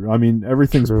for super. I mean,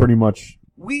 everything's pretty much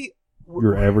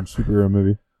your average superhero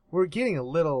movie. We're getting a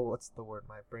little. What's the word?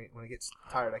 My brain, when it gets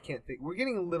tired, I can't think. We're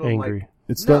getting a little angry. Like,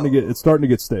 it's starting to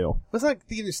get stale. It's not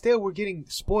getting stale. We're getting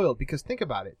spoiled because think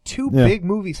about it. Two big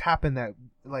movies happened that,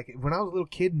 like, when I was a little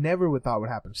kid, never would have thought would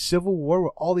happen. Civil War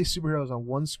with all these superheroes on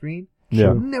one screen.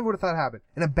 Yeah, never would have thought happened.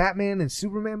 And a Batman and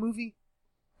Superman movie.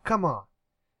 Come on.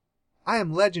 I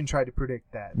Am Legend tried to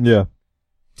predict that. Yeah.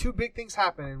 Two big things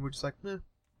happen, and we're just like, good,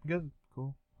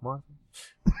 cool,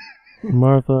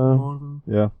 Martha.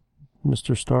 Yeah.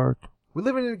 Mr. Stark. We're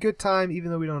living in a good time, even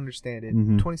though we don't understand it.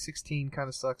 Mm-hmm. 2016 kind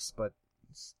of sucks, but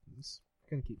it's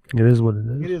gonna keep going. It is what it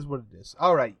is. It is what it is.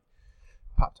 All right.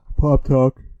 Pop Talk. Pop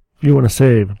Talk. If you want to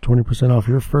save 20% off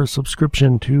your first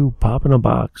subscription to Pop in a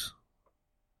Box,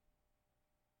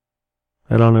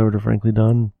 head on over to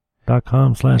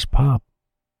franklydone.com/pop.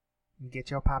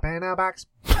 Get your pop in a box.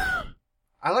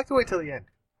 I like to wait till the end.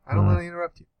 I don't want to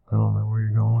interrupt you. I don't know where you're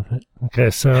going with it.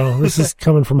 Okay, so this is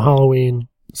coming from Halloween.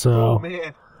 So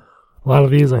man. A lot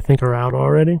of these I think are out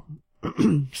already.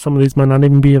 Some of these might not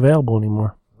even be available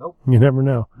anymore. Nope. You never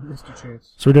know. Missed your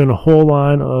chance. So we're doing a whole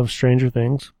line of Stranger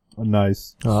Things. Oh,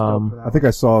 nice. I think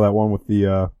I saw that one with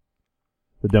the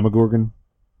Demogorgon.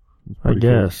 I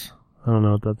guess. Cool. I don't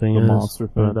know what that thing is. The monster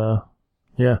thing. But,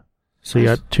 yeah. So you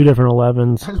got two different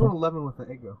 11s. I just want 11 with an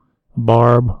Eggo. A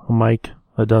Barb, a Mike,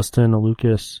 a Dustin, a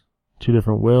Lucas, two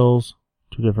different Wills,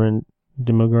 two different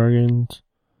Demogorgons.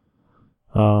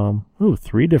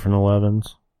 Three different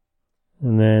 11s.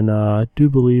 And then, I do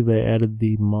believe they added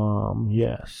the mom.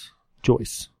 Yes.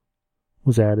 Joyce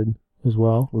was added as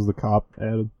well. Was the cop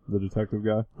added? The detective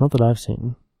guy? Not that I've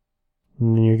seen.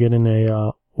 And then you're getting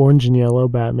a, orange and yellow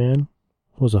Batman.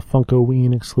 Was a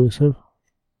Funko-Ween exclusive.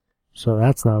 So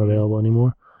that's not available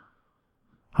anymore.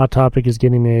 Hot Topic is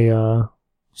getting a,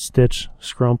 Stitch,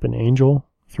 Scrump, and Angel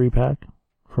 3-pack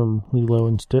from Lilo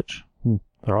and Stitch.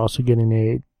 They're also getting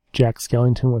a Jack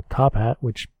Skellington with Top Hat,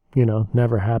 which,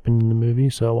 never happened in the movie,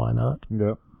 so why not?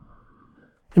 Yeah.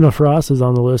 Emma Frost is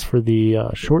on the list for the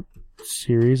short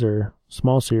series or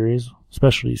small series,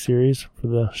 specialty series for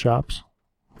the shops.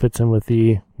 Fits in with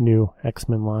the new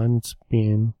X-Men line that's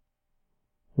being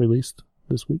released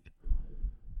this week.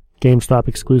 GameStop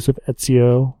exclusive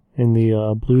Ezio in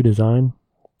the blue design,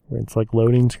 where it's like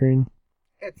loading screen.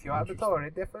 Ezio Auditore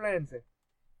Differenze.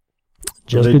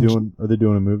 Are they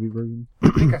doing a movie version? I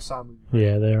think I saw a movie version.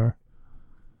 Yeah, they are.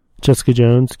 Jessica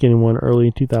Jones getting one early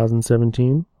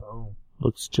 2017. Oh.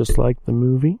 Looks just like the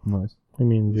movie. Nice. I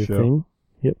mean, the thing.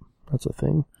 Yep, that's a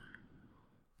thing.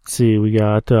 Let's see, we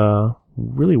got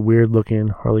really weird looking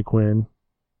Harley Quinn.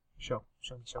 Show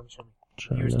me.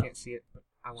 Viewers can't see it, but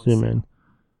I want to zoom see in. it.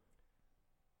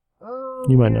 Oh,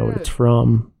 you might know what it's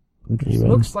from. It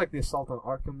looks like the Assault on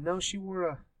Arkham. No, she wore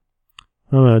a...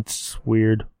 Oh, it's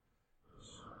weird.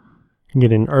 You can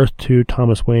get an Earth 2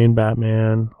 Thomas Wayne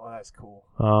Batman. Oh, that's cool.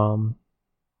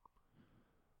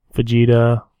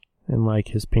 Vegeta in like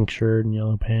his pink shirt and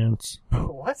yellow pants.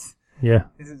 What? Yeah.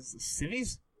 Is it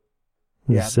civvies?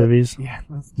 Yeah, civvies. Yeah,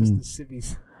 that's just the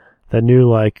civvies. That new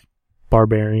like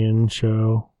Barbarian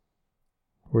show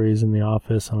where he's in the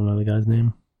office. I don't know the guy's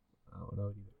name. I don't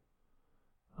know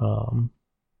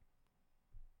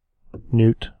either.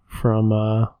 Newt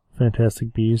from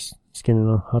Fantastic Beasts. He's getting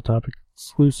a Hot Topic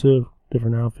exclusive,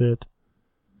 different outfit.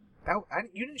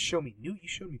 You didn't show me Newt, you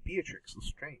showed me Beatrix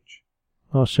Lestrange.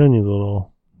 I was showing you the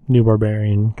little New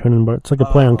Barbarian. It's like a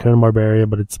play on Conan Barbaria,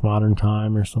 but it's modern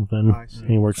time or something. And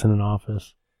he works in an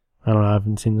office. I don't know, I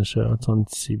haven't seen the show. It's on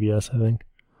CBS, I think.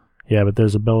 Yeah, but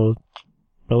there's a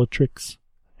Bellatrix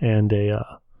and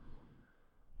a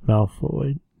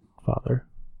Malfoy father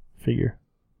figure.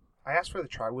 I asked for the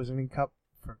Triwizarding Cup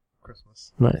for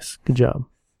Christmas. Nice. Good job.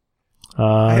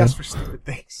 I asked for stupid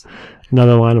things.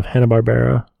 Another line of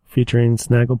Hanna-Barbera featuring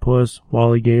Snagglepuss,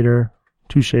 Wally Gator,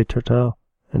 Touche Turtle,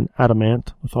 and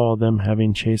Adamant, with all of them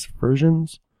having Chase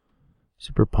versions.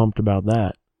 Super pumped about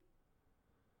that.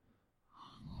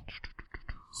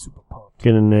 Super pumped.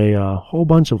 Getting a whole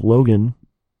bunch of Logan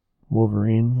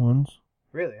Wolverine ones.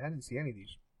 Really? I didn't see any of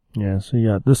these. Yeah, so you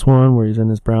got this one where he's in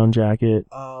his brown jacket.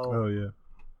 Oh yeah.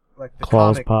 Like the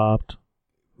claws comic. popped.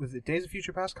 Was it Days of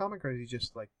Future Past comic, or is he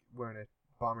just like wearing a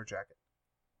bomber jacket?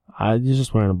 He's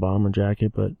just wearing a bomber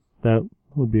jacket, but that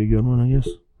would be a good one, I guess.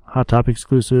 Hot Topic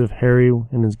exclusive, Harry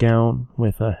in his gown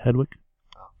with Hedwig.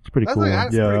 It's pretty cool. I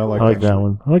like that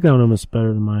one. I like that one almost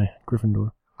better than my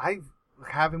Gryffindor. I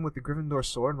have him with the Gryffindor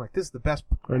sword. I'm like, this is the best.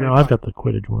 Right now, I've got the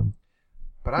Quidditch one.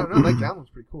 But I don't know, like that one's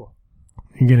pretty cool.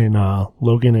 You're getting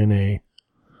Logan in a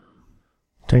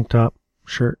tank top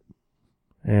shirt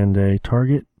and a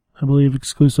Target, I believe,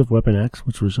 exclusive Weapon X,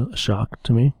 which was a shock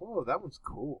to me. Whoa, that one's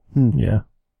cool. Yeah.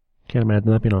 Can't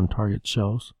imagine that being on Target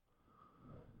shelves.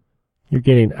 You're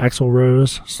getting Axl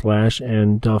Rose, Slash,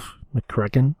 and Duff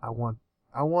McCracken. I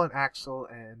want Axel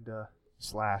and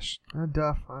Slash.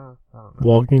 Duff, I don't know.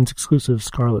 Walgreens exclusive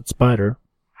Scarlet Spider.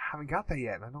 I haven't got that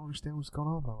yet, and I don't understand what's going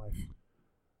on in my life.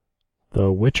 The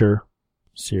Witcher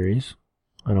series.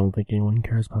 I don't think anyone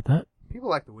cares about that. People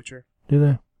like The Witcher. Do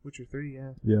they? Witcher 3,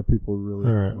 yeah. Yeah, people really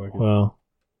Alright, like it. well,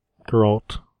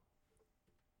 Geralt,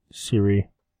 Ciri,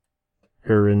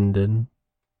 Arendelle,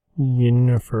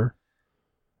 Yennefer,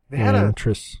 They had and a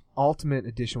Triss. Ultimate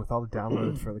Edition with all the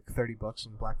downloads for like $30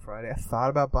 on Black Friday. I thought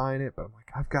about buying it, but I'm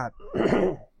like, I've got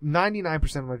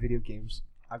 99% of my video games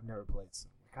I've never played, so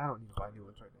like, I don't need to buy new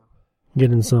ones right now.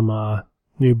 Getting some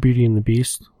new Beauty and the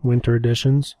Beast winter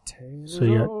editions. So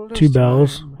you got 2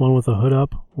 bells, one with a hood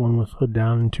up, one with hood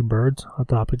down, and 2 birds. Hot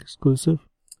Topic exclusive.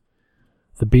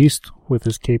 The Beast with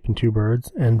his cape and 2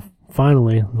 birds. And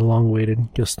finally, the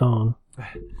long-awaited Gaston.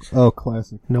 Oh,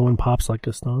 classic. No one pops like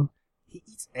Gaston. He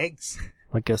eats eggs.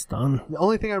 Like Gaston. The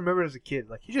only thing I remember as a kid,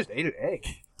 like, he just ate an egg.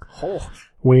 Whole.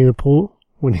 Winnie the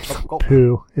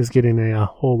Pooh is getting a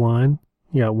whole line.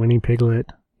 You got Winnie, Piglet,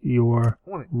 Eeyore,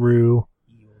 Roo,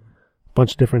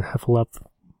 bunch of different heffalumps.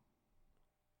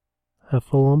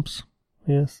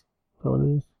 Yes, is that what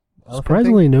it is?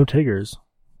 Surprisingly, no Tiggers.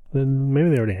 Then maybe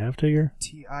they already have Tigger.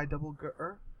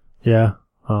 T-I-double-G-R? Yeah.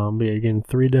 But yeah, again,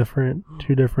 2 different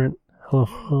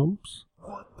heffalumps.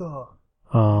 What the?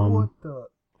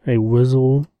 A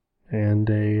Whizzle and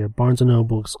a Barnes &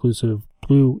 Noble exclusive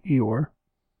blue Eeyore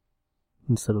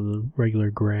instead of the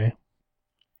regular gray.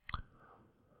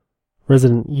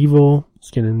 Resident Evil,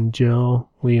 getting Jill,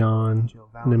 Leon,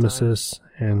 Nemesis,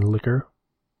 and Liquor.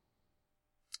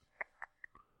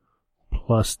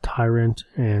 Plus Tyrant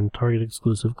and Target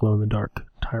exclusive glow-in-the-dark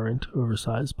Tyrant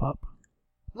oversized pop. I'm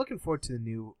looking forward to the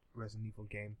new Resident Evil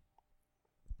game.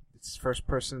 It's first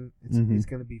person. It's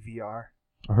going to be VR.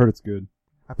 I heard it's good.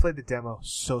 I played the demo.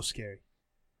 So scary.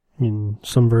 In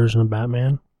some version of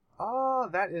Batman? Oh,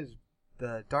 that is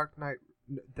the Dark Knight,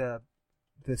 the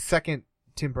second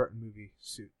Tim Burton movie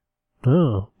suit.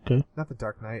 Oh, okay. Not the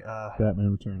Dark Knight.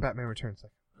 Batman Returns. Batman Returns.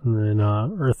 And then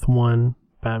Earth 1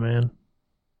 Batman.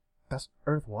 That's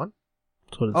Earth 1?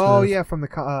 That's what it says. says. Yeah, from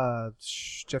the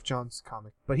Jeff Johns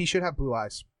comic. But he should have blue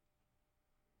eyes.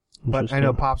 But I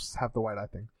know Pops have the white eye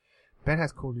thing. Ben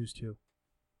has cool news too.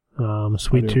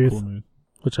 Sweet Tooth,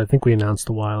 which I think we announced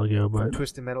a while ago, but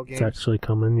Twisted Metal games. It's actually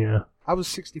coming, yeah. I was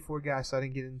 64 guy, so I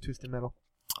didn't get into Twisted Metal.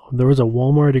 There was a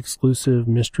Walmart exclusive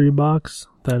mystery box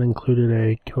that included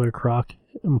a Killer Croc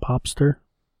and Popster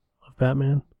of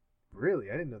Batman. Really?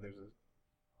 I didn't know there was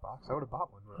a box. I would have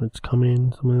bought one. It's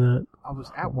coming, something like that. I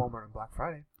was at Walmart on Black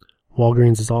Friday.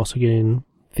 Walgreens is also getting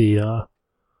the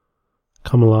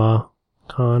Kamala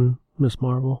Khan Miss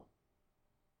Marvel.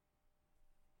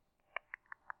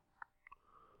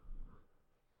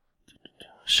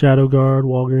 Shadow Guard,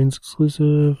 Walgreens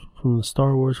exclusive from the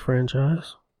Star Wars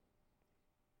franchise.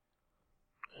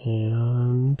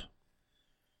 And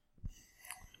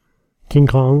King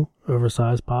Kong,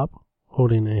 oversized pop,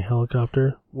 holding a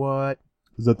helicopter. What?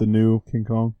 Is that the new King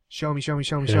Kong? Show me.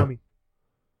 Yeah.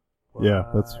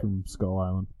 Yeah, that's from Skull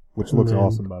Island, which looks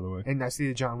awesome, by the way. And I see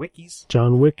the John Wickies.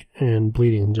 John Wick and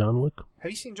Bleeding John Wick.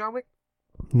 Have you seen John Wick?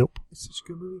 Nope. It's such a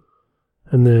good movie.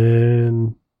 And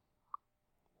then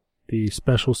the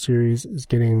special series is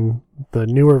getting the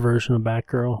newer version of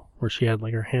Batgirl, where she had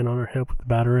like her hand on her hip with the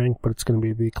Batarang, but it's going to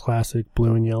be the classic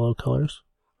blue and yellow colors.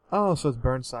 Oh, so it's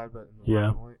Burnside, but in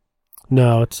black and white.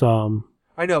 No, it's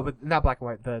I know, but not black and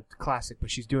white. The classic,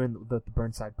 but she's doing the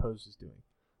Burnside pose is doing.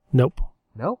 Nope.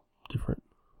 No, Different.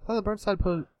 I thought the Burnside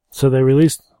pose. So they're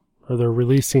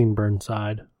releasing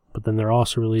Burnside, but then they're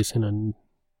also releasing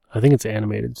I think it's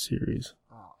animated series.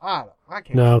 Oh, I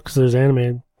can't. No, because there's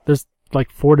like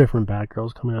 4 different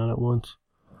Batgirls coming out at once.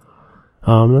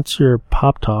 That's your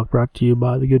Pop Talk, brought to you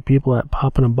by the good people at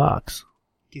Pop in a Box.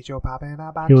 Get your pop in a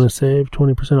box. If you want to save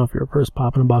 20% off your first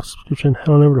Pop in a Box subscription, head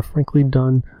on over to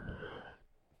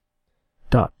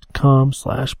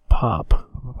franklydunn.com/pop.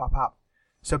 Pop.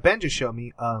 So Ben just showed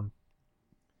me That's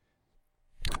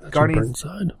Guardians.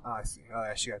 Burnside. Oh, I see. Oh,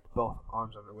 yeah, she got both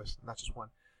arms on her wrist, not just one.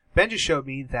 Ben just showed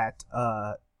me that.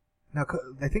 Now,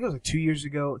 I think it was like 2 years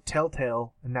ago,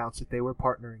 Telltale announced that they were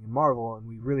partnering in Marvel, and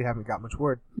we really haven't got much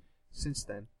word since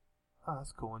then. Oh,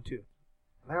 that's a cool one, too.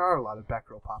 There are a lot of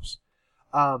Batgirl pops.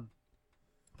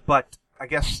 But I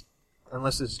guess,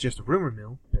 unless it's just a rumor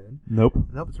mill, Ben. Nope,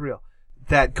 it's real.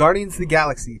 That Guardians of the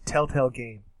Galaxy Telltale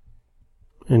game.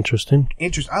 Interesting.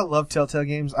 I love Telltale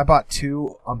games. I bought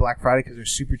 2 on Black Friday because they're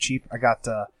super cheap. I got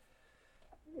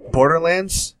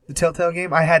Borderlands, the Telltale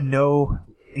game. I had no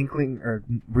inkling or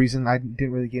reason I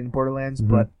didn't really get in Borderlands,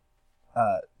 but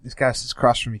this guy sits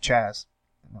across from me, Chaz.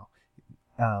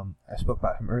 I spoke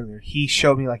about him earlier. He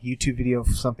showed me like a YouTube video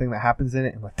of something that happens in it,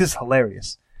 and I'm like, this is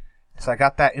hilarious. So I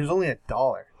got that. It was only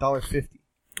 $1.50.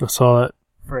 I saw that.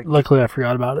 Luckily, I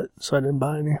forgot about it, so I didn't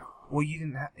buy any. Well, you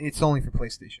didn't. It's only for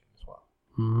PlayStation as well.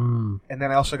 Mm. And then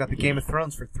I also got the Game of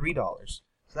Thrones for $3.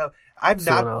 So That's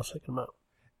what I was thinking about.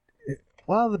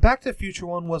 Well, the Back to the Future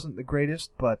one wasn't the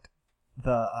greatest, but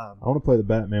the I want to play the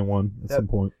Batman one at some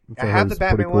point. I have the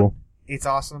Batman one. It's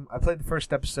awesome. I played the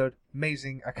first episode.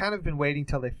 Amazing. I kind of been waiting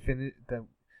till they finish. They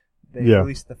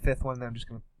released the 5th one. Then I'm just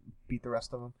gonna beat the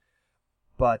rest of them.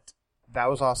 But that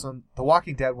was awesome. The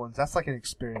Walking Dead ones. That's like an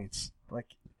experience.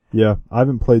 Like. Yeah, I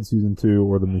haven't played season 2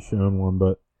 or the Michonne one,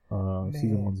 but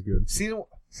season 1's good. Season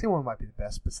 1 might be the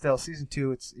best, but still, season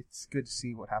 2, it's good to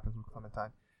see what happens with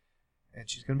Clementine. And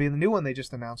she's going to be in the new one they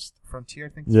just announced, Frontier, I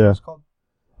think that's what it's called.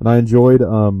 And I enjoyed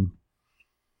The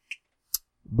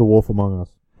Wolf Among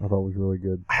Us. I thought it was really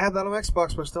good. I had that on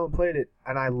Xbox, but I still haven't played it.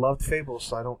 And I loved Fable,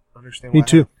 so I don't understand why. Me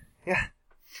too. Yeah.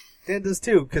 Dan does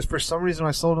too, because for some reason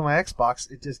when I sold him my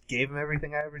Xbox, it just gave him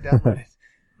everything I ever downloaded.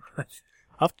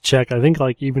 I'll have to check. I think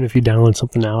like even if you download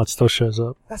something now, it still shows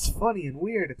up. That's funny and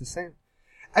weird at the same.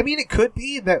 I mean, it could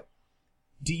be that.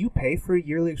 Do you pay for a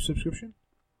yearly subscription?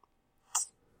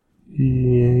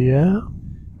 Yeah.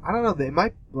 I don't know. They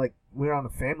might like we're on a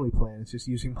family plan. It's just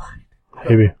using mine.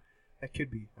 Maybe. That could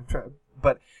be. I'm trying,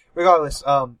 but regardless,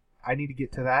 I need to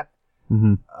get to that.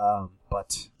 Mm-hmm.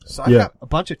 But so I've got a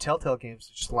bunch of Telltale games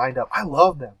just lined up. I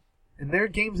love them, and they're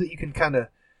games that you can kind of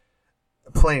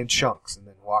play in chunks and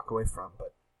then walk away from.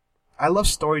 But I love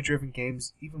story-driven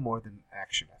games even more than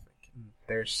action. I think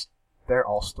they're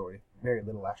all story, very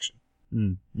little action.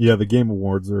 Yeah, the Game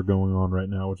Awards are going on right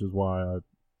now, which is why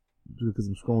because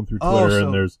I'm scrolling through Twitter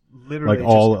and there's like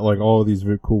all of these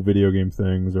cool video game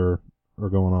things are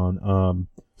going on.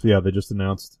 So yeah, they just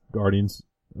announced Guardians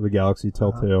of the Galaxy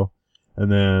Telltale,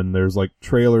 and then there's like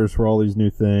trailers for all these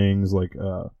new things, like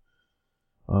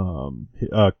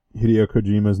Hideo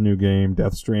Kojima's new game,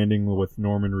 Death Stranding with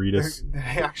Norman Reedus. Did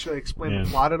they actually explain the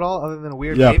plot at all, other than a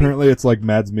weird? Yeah, baby? Apparently it's like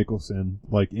Mads Mikkelsen,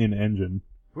 like in engine.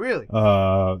 Really?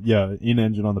 Yeah, in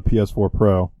engine on the PS4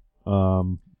 Pro.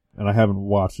 And I haven't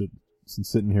watched it since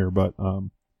sitting here, but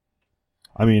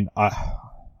I mean, I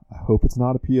hope it's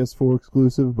not a PS4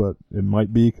 exclusive, but it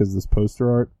might be because this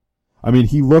poster art. I mean,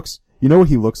 he looks. You know what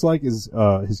he looks like is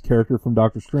his character from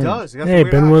Doctor Strange. He does. Hey,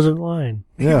 Ben wasn't lying.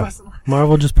 Yeah.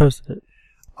 Marvel just posted it.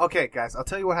 Okay, guys, I'll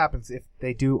tell you what happens if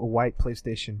they do a white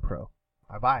PlayStation Pro.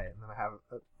 I buy it, and then I have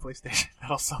a PlayStation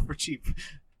that'll sell for cheap.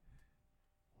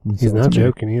 He's not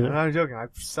joking either. I'm not joking. I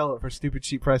sell it for stupid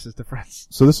cheap prices to friends.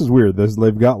 So this is weird.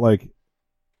 They've got like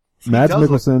Mads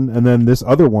Mikkelsen, and then this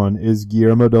other one is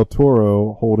Guillermo del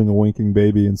Toro holding a winking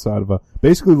baby inside of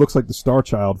basically looks like the Star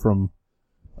Child from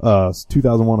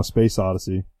 2001: A Space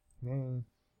Odyssey.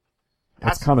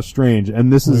 That's kind of strange.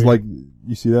 And this is like,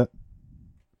 you see that?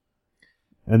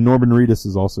 And Norman Reedus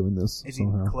is also in this. Is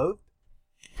somehow. he clothed?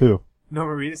 Who?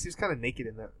 Norman Reedus. He was kind of naked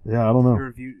in that. Yeah, I don't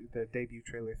know. The debut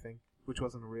trailer thing, which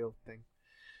wasn't a real thing.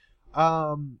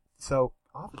 So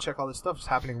I'll have to check all this stuff. It's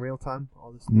happening real time.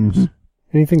 All this news.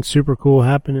 Anything super cool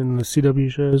happen in the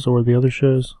CW shows or the other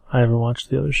shows? I haven't watched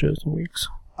the other shows in weeks.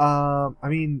 I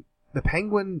mean, the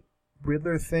Penguin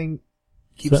Riddler thing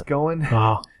keeps going.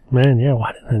 Oh, man, yeah.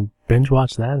 Why didn't I binge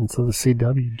watch that instead of the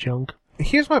CW junk?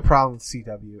 Here's my problem with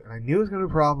CW, and I knew it was going to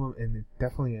be a problem, and it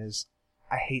definitely is.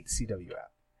 I hate the CW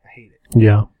app. I hate it.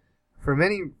 Yeah. For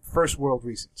many first world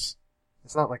reasons.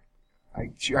 It's not like I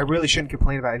really shouldn't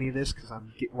complain about any of this because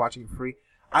I'm watching it free.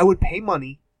 I would pay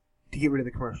money to get rid of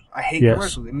the commercials. I hate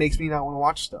commercials. It makes me not want to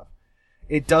watch stuff.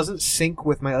 It doesn't sync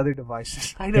with my other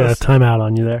devices. I know. Yeah, time out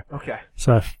on you there. Okay.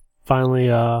 So I finally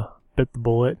bit the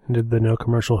bullet and did the no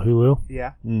commercial Hulu.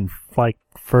 Yeah. Like,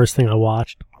 first thing I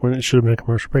watched when it should have been a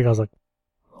commercial break, I was like,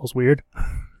 that was weird.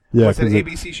 Yeah. Was it an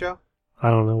ABC show? I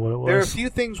don't know what it was. There are a few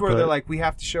things where they're like, we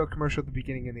have to show a commercial at the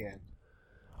beginning and the end.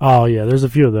 Oh, yeah, there's a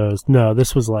few of those. No,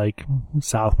 this was like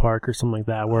South Park or something like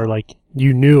that, where like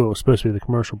you knew it was supposed to be the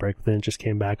commercial break, but then it just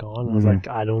came back on. I was like,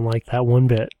 I don't like that one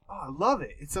bit. Oh, I love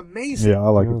it. It's amazing. Yeah, I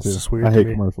like it too. Just weird I hate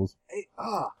commercials.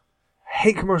 I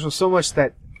hate commercials so much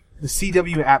that the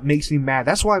CW app makes me mad.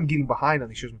 That's why I'm getting behind on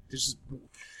these shows.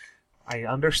 I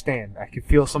understand. I can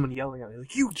feel someone yelling at me,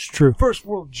 like, you first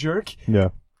world jerk. Yeah.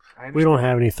 We don't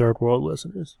have any third world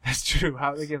listeners. That's true.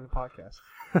 How are they getting the podcast?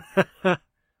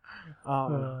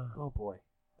 Oh boy.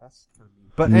 That's gonna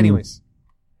be... But anyways.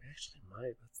 Actually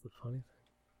might. That's the funny thing.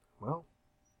 Well,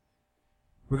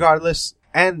 regardless,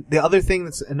 and the other thing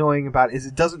that's annoying about it is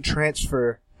it doesn't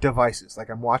transfer devices.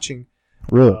 Like I'm watching...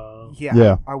 Really?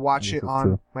 Yeah. I watch it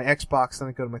on my Xbox, then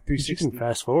I go to my 360. You can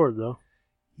fast forward, though.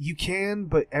 You can,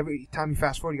 but every time you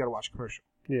fast forward, you gotta watch a commercial.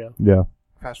 Yeah. Yeah.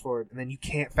 Fast forward, and then you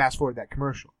can't fast forward that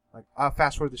commercial. Like, I'll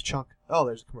fast forward this chunk. Oh,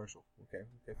 there's a commercial. Okay.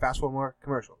 Fast forward more,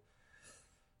 commercial.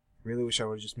 Really wish I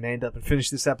would have just manned up and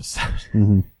finished this episode.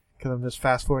 Because I'm just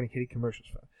fast forwarding kitty commercials.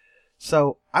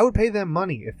 So, I would pay them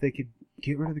money if they could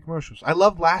get rid of the commercials. I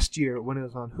loved last year when it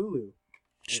was on Hulu.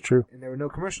 It's true. And there were no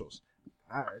commercials.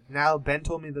 Now, Ben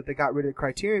told me that they got rid of the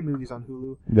Criterion movies on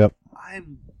Hulu. Yep.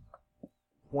 I'm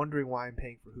wondering why I'm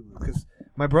paying for Hulu. Because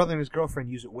my brother and his girlfriend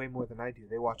use it way more than I do.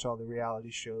 They watch all the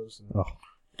reality shows. And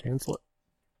cancel it.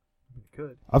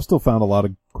 Could. I've still found a lot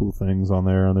of cool things on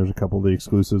there, and there's a couple of the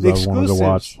exclusives I wanted to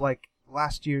watch. Like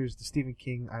last year's the Stephen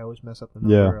King, I always mess up the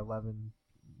number 11.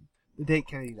 The date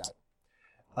Kennedy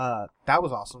died. That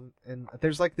was awesome. And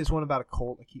there's like this one about a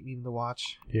cult I keep meaning to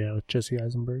watch. Yeah, with Jesse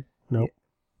Eisenberg. Nope.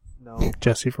 Yeah. No.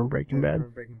 Jesse from Breaking Bad.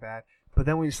 But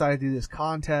then we decided to do this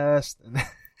contest, and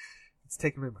it's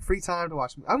taking me my free time to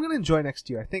watch. I'm going to enjoy next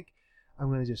year. I think I'm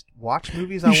going to just watch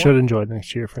movies You should enjoy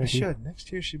next year, Frankie. I should.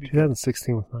 Next year should be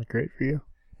 2016 was not great for you.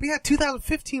 But yeah,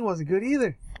 2015 wasn't good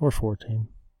either. Or 14.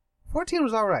 14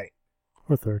 was alright.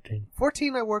 Or 13.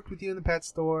 14 I worked with you in the pet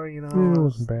store, you know. It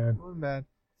wasn't bad. It wasn't bad.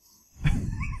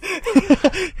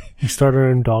 You started our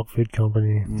own dog food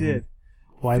company. Did.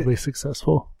 Widely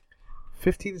successful.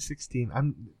 15 to 16.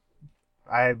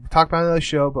 I talked about it on the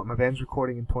show, but my band's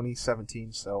recording in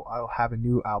 2017, so I'll have a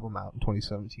new album out in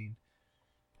 2017.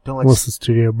 Unless the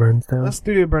studio burns down. Unless the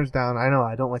studio burns down. I know,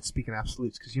 I don't like to speak in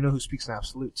absolutes, because you know who speaks in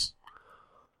absolutes?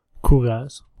 Cool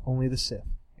guys. Only the Sith.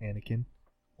 Anakin.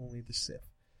 Only the Sith.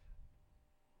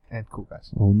 And cool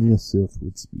guys. Only a Sith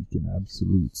would speak in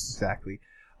absolutes. Exactly.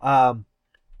 I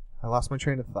lost my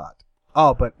train of thought.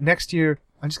 Oh, but next year,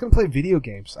 I'm just going to play video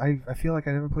games. I feel like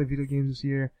I never played video games this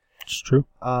year. It's true.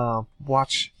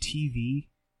 Watch TV.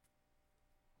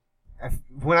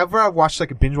 Whenever I watched like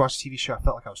a binge watch TV show, I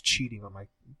felt like I was cheating on my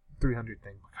 300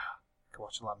 thing. Like, I could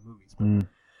watch a lot of movies. But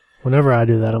Whenever I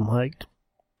do that, I'm like,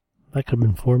 that could have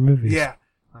been 4 movies. Yeah.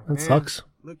 Like, that sucks.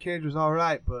 Luke Cage was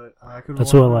alright, but I could have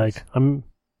That's what like,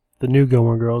 the new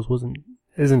Gilmore Girls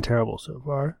isn't terrible so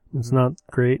far. It's not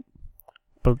great,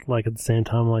 but like at the same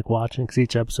time, I'm like watching, because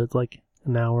each episode's like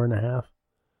an hour and a half.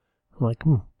 I'm like,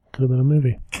 could have been a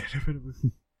movie. Could have been a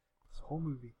movie. This whole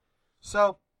movie.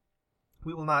 So,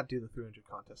 we will not do the 300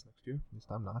 contest next year. At least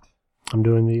I'm not. I'm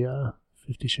doing the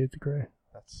 50 Shades of Grey.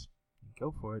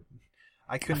 Go for it.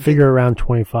 I figure around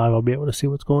 25 I'll be able to see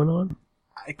what's going on.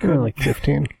 I couldn't. Like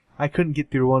 15. I couldn't get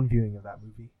through one viewing of that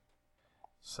movie.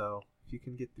 So, if you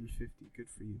can get through 50, good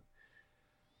for you.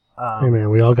 Hey man,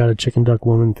 we all got a chicken duck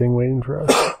woman thing waiting for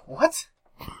us. What?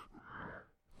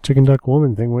 Chicken duck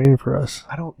woman thing waiting for us.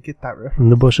 I don't get that reference.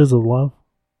 From the Bushes of Love.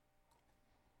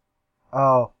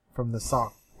 Oh, from the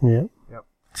song. Yep.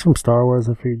 It's from Star Wars.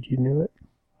 I figured you knew it.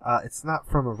 It's not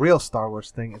from a real Star Wars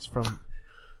thing. It's from...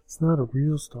 It's not a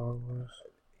real Star Wars.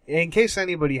 In case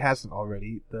anybody hasn't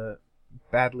already, the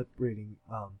Bad Lip Reading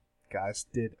guys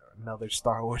did another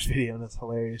Star Wars video, and it's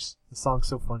hilarious. The song's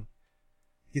so funny.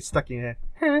 Get stuck in your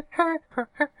head.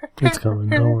 It's coming,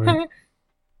 don't worry.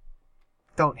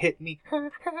 Don't hit me.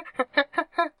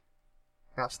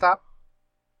 Now stop.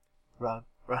 Run,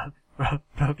 run, run,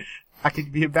 run. I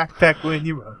could be a backpack when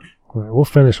you run. All right, we'll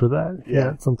finish with that.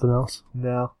 Yeah. Something else.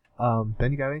 No.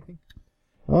 Ben, you got anything?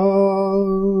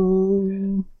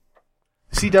 Um,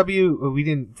 CW, we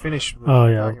didn't finish. Oh,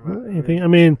 yeah. Anything? I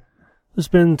mean, there's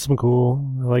been some cool,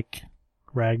 like,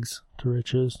 rags to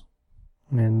riches.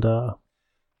 And,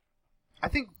 I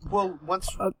think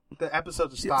once the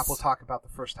episodes stop, yes. we'll talk about the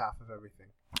first half of everything.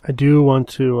 I do want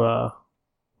to,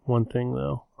 one thing,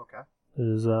 though. Okay.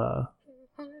 Is,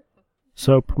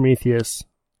 so Prometheus,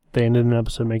 they ended an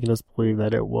episode making us believe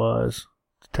that it was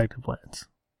Detective Lance.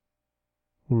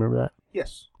 You remember that?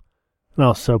 Yes. And I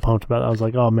was so pumped about it. I was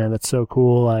like, oh man, that's so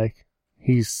cool. Like,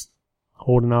 he's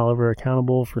holding Oliver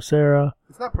accountable for Sarah.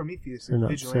 It's not Prometheus, Or it's not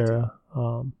Vigilante. Sarah.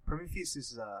 Prometheus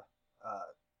is,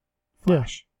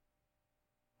 Flash.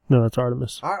 No, that's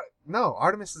Artemis. No,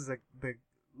 Artemis is the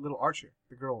little archer,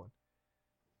 the girl one.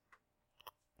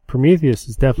 Prometheus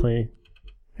is definitely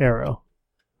Arrow.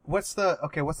 What's the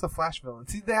Flash villain?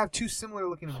 See, they have two similar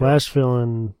looking Flash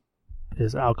villain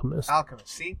is Alchemist. Alchemist.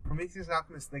 See? Prometheus and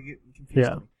Alchemist, they get confused.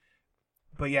 Yeah. Me.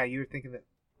 But yeah, you were thinking that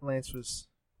Lance was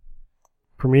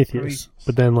Prometheus.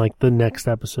 But then, like, the next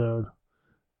episode,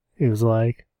 it was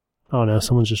like, oh no,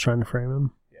 someone's just trying to frame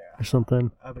him. Yeah. Or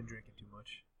something. I've been drinking too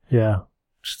much. Yeah.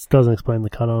 Just doesn't explain the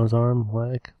cut on his arm,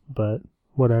 like, but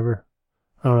whatever.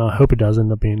 I don't know. I hope it does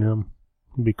end up being him.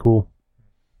 It'd be cool.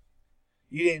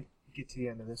 You didn't get to the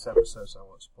end of this episode, so I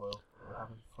won't spoil what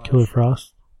happened to Flash. Killer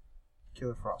Frost?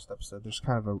 Killer Frost episode. There's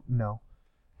kind of a no.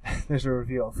 There's a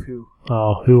reveal of who.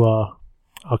 Oh, who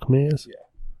Alchemy is?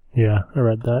 Yeah. Yeah, I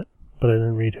read that, but I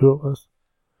didn't read who it was.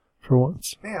 For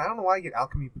once. Man, I don't know why you get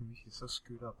Alchemy and Prometheus so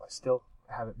screwed up. I still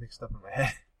have it mixed up in my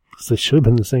head. Because they should have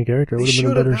been the same character. It They would have should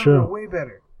been a have better done show. it way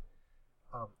better.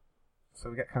 So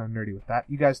we got kind of nerdy with that.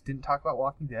 You guys didn't talk about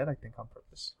Walking Dead, I think, on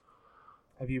purpose.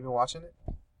 Have you been watching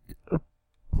it?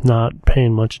 Not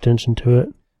paying much attention to it.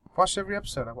 Watched every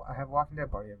episode. I have Walking Dead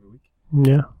party every week.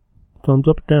 Yeah. Thumbs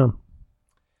up or down?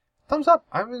 Thumbs up.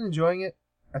 I've been enjoying it.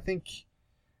 I think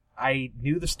I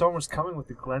knew the storm was coming with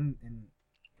the Glenn and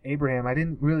Abraham. I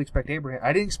didn't really expect Abraham.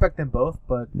 I didn't expect them both,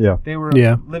 but yeah. they were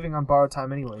Yeah. living on borrowed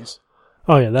time anyways.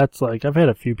 Oh yeah, that's like, I've had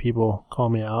a few people call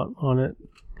me out on it.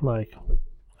 Like,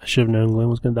 I should have known Glenn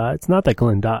was going to die. It's not that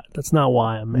Glenn died. That's not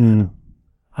why I'm mad.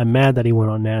 I'm mad that he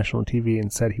went on national TV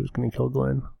and said he was going to kill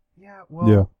Glenn. Yeah,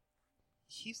 well,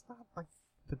 he's not like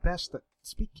the best at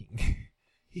speaking.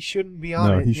 He shouldn't be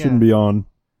on it. No, he shouldn't be on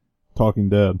Talking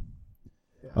Dead.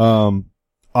 Yeah.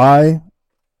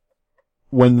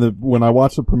 When I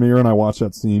watched the premiere and I watched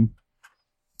that scene,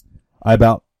 I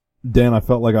felt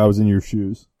like I was in your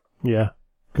shoes. Yeah.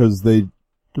 Did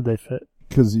they fit?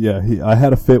 Because I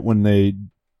had a fit when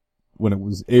it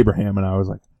was Abraham, and I was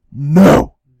like,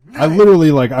 no. I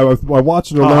literally I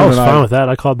watched it alone. I was fine with that.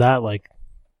 I called that like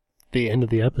the end of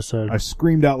the episode. I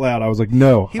screamed out loud. I was like,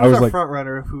 no. He was our front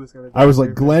runner of who was going to die. I was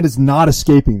like, Glenn is not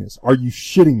escaping this. Are you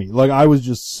shitting me? Like, I was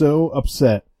just so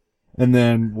upset. And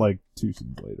then 2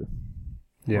 seasons later.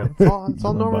 Yeah. It's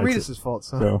all Norman Reedus' fault,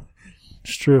 so.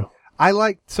 It's true. I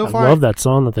love that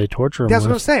song that they torture him That's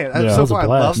with. what I'm saying. Yeah. So far, I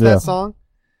love that song.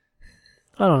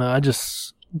 I don't know.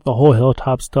 The whole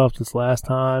Hilltop stuff this last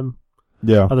time.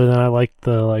 Yeah. Other than I like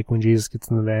when Jesus gets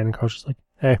in the van and Carl's just like,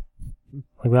 hey.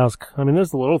 Like that was,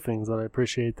 there's the little things that I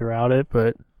appreciate throughout it,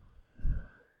 but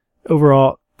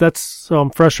overall, so I'm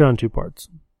frustrated on two parts.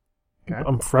 Okay.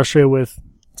 I'm frustrated with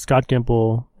Scott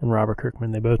Gimple and Robert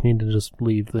Kirkman. They both need to just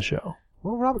leave the show.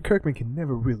 Well, Robert Kirkman can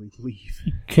never really leave.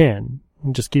 He can.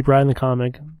 Just keep writing the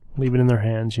comic, leave it in their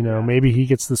hands, Maybe he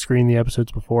gets to screen the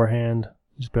episodes beforehand.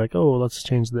 Just be like, oh, let's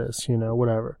change this,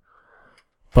 whatever.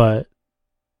 But,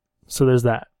 so there's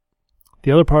that.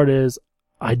 The other part is,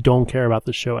 I don't care about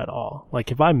the show at all.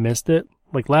 Like, if I missed it,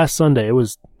 like last Sunday, it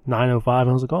was 9:05, and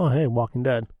I was like, oh, hey, Walking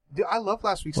Dead. Dude, I love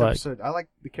last week's episode. I like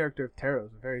the character of Taro. It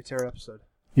was a very Taro episode.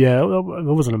 Yeah, it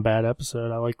wasn't a bad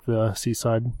episode. I like the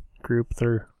Seaside group.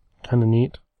 They're kind of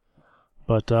neat.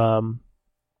 But,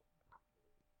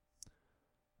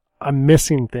 I'm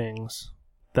missing things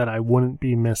that I wouldn't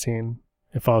be missing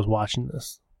if I was watching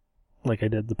this like I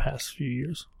did the past few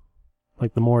years.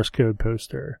 Like the Morse code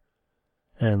poster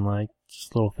and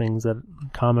just little things that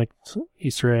comic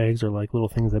Easter eggs or little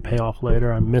things that pay off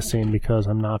later I'm missing because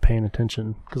I'm not paying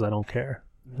attention because I don't care.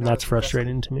 And that's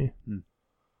frustrating to me.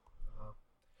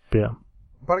 But yeah.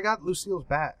 But I got Lucille's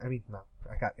bat. I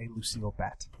got a Lucille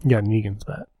bat. You got Negan's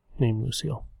bat named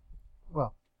Lucille.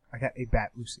 Well, I got a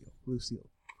bat Lucille.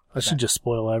 I should just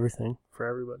spoil everything for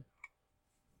everybody.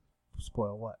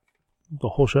 Spoil what? the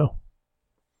whole show.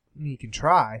 You can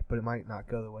try, but it might not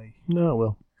go the way. No, it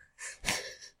will.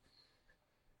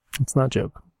 It's not a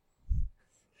joke.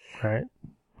 All right.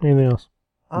 Anything else?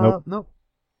 Nope.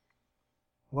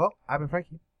 Well, I've been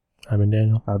Frankie. I've been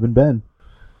Daniel. I've been Ben.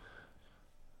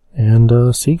 And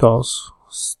Seagulls.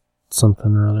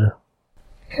 Something or other.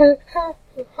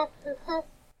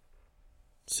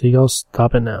 Seagulls,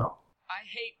 stop it now. I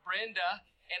hate Brenda,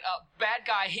 and a bad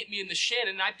guy hit me in the shin,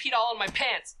 and I peed all in my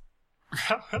pants.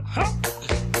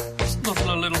 Nothing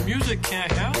a little music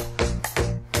can't help.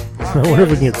 I wonder if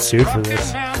we can get sued for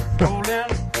this. Down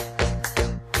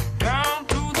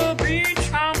to the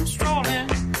beach I'm strolling,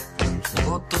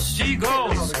 but the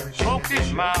seagulls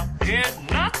poking my head,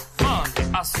 not fun.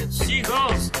 I said,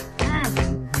 seagulls,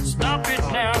 stop it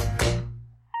now.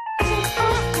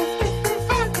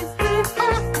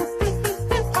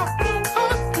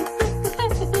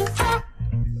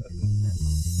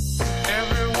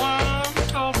 Everyone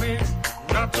told me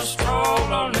not to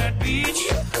stroll on that beach.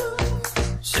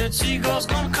 Said seagulls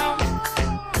gonna come,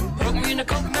 put me in a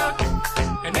coconut,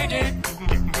 and they did,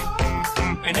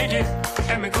 and they did,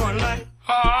 had me going like,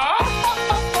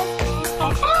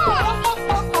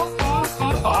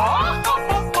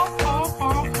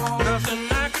 nothing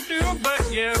I could do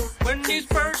but yell when these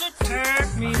birds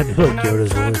attack me. I do like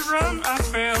Yoda's I tried voice. to run, I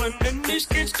fell, and then these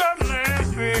kids started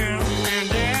laughing, and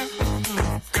then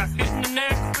got hit in the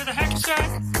neck with a hacky sack.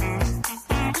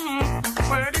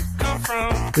 Where'd it come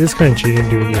from? It is kind of cheating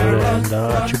doing Yoda and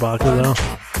Chewbacca, though.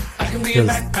 Because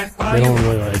they don't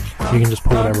really, like, you can just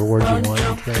put whatever words you want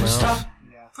into their mouths.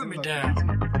 Put me down.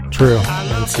 True.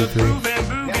 And C3.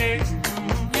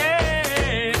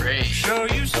 Great. Show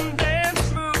you some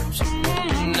dance moves.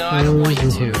 No, I don't want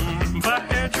you to. If I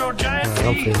had your giant Alright,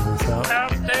 I'll figure this out.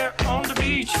 out there on the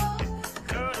beach.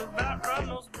 Could about run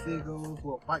those Seagulls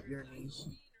will bite your knees.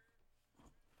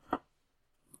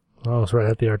 Oh, it's right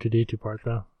at the R2D2 part,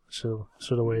 though. Should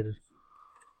have waited.